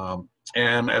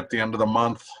 and at the end of the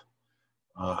month,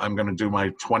 I'm going to do my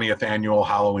 20th annual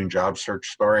Halloween job search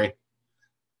story.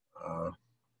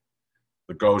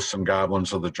 The ghosts and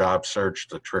goblins of the job search,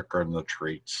 the trick and the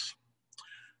treats.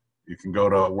 You can go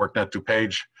to WorkNet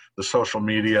DuPage. The social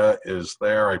media is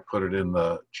there. I put it in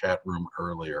the chat room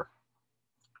earlier.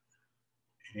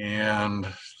 And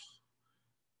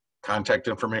contact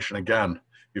information again.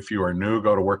 If you are new,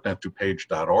 go to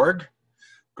worknetdupage.org.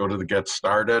 Go to the Get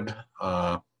Started.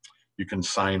 You can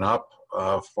sign up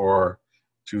for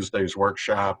Tuesday's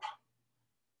workshop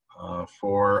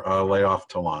for Layoff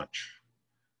to Launch.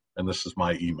 And this is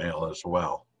my email as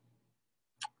well.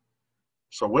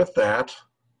 So with that,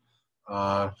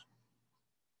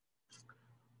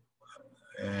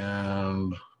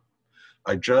 and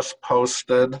I just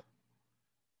posted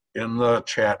in the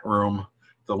chat room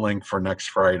the link for next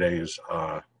Friday's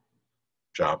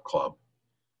job club.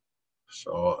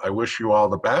 So I wish you all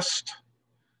the best.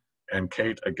 And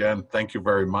Kate, again, thank you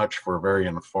very much for a very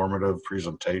informative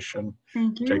presentation.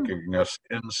 Thank you. Taking us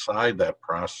inside that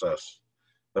process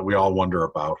that we all wonder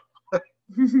about.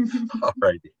 All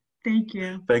righty. Thank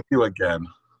you. Thank you again.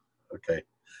 Okay.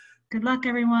 Good luck,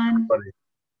 everyone.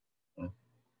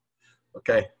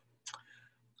 Okay.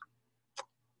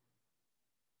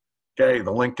 Okay,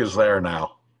 the link is there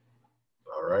now.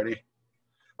 All righty.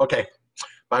 Okay,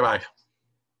 bye-bye.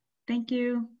 Thank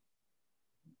you.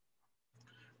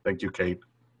 Thank you, Kate.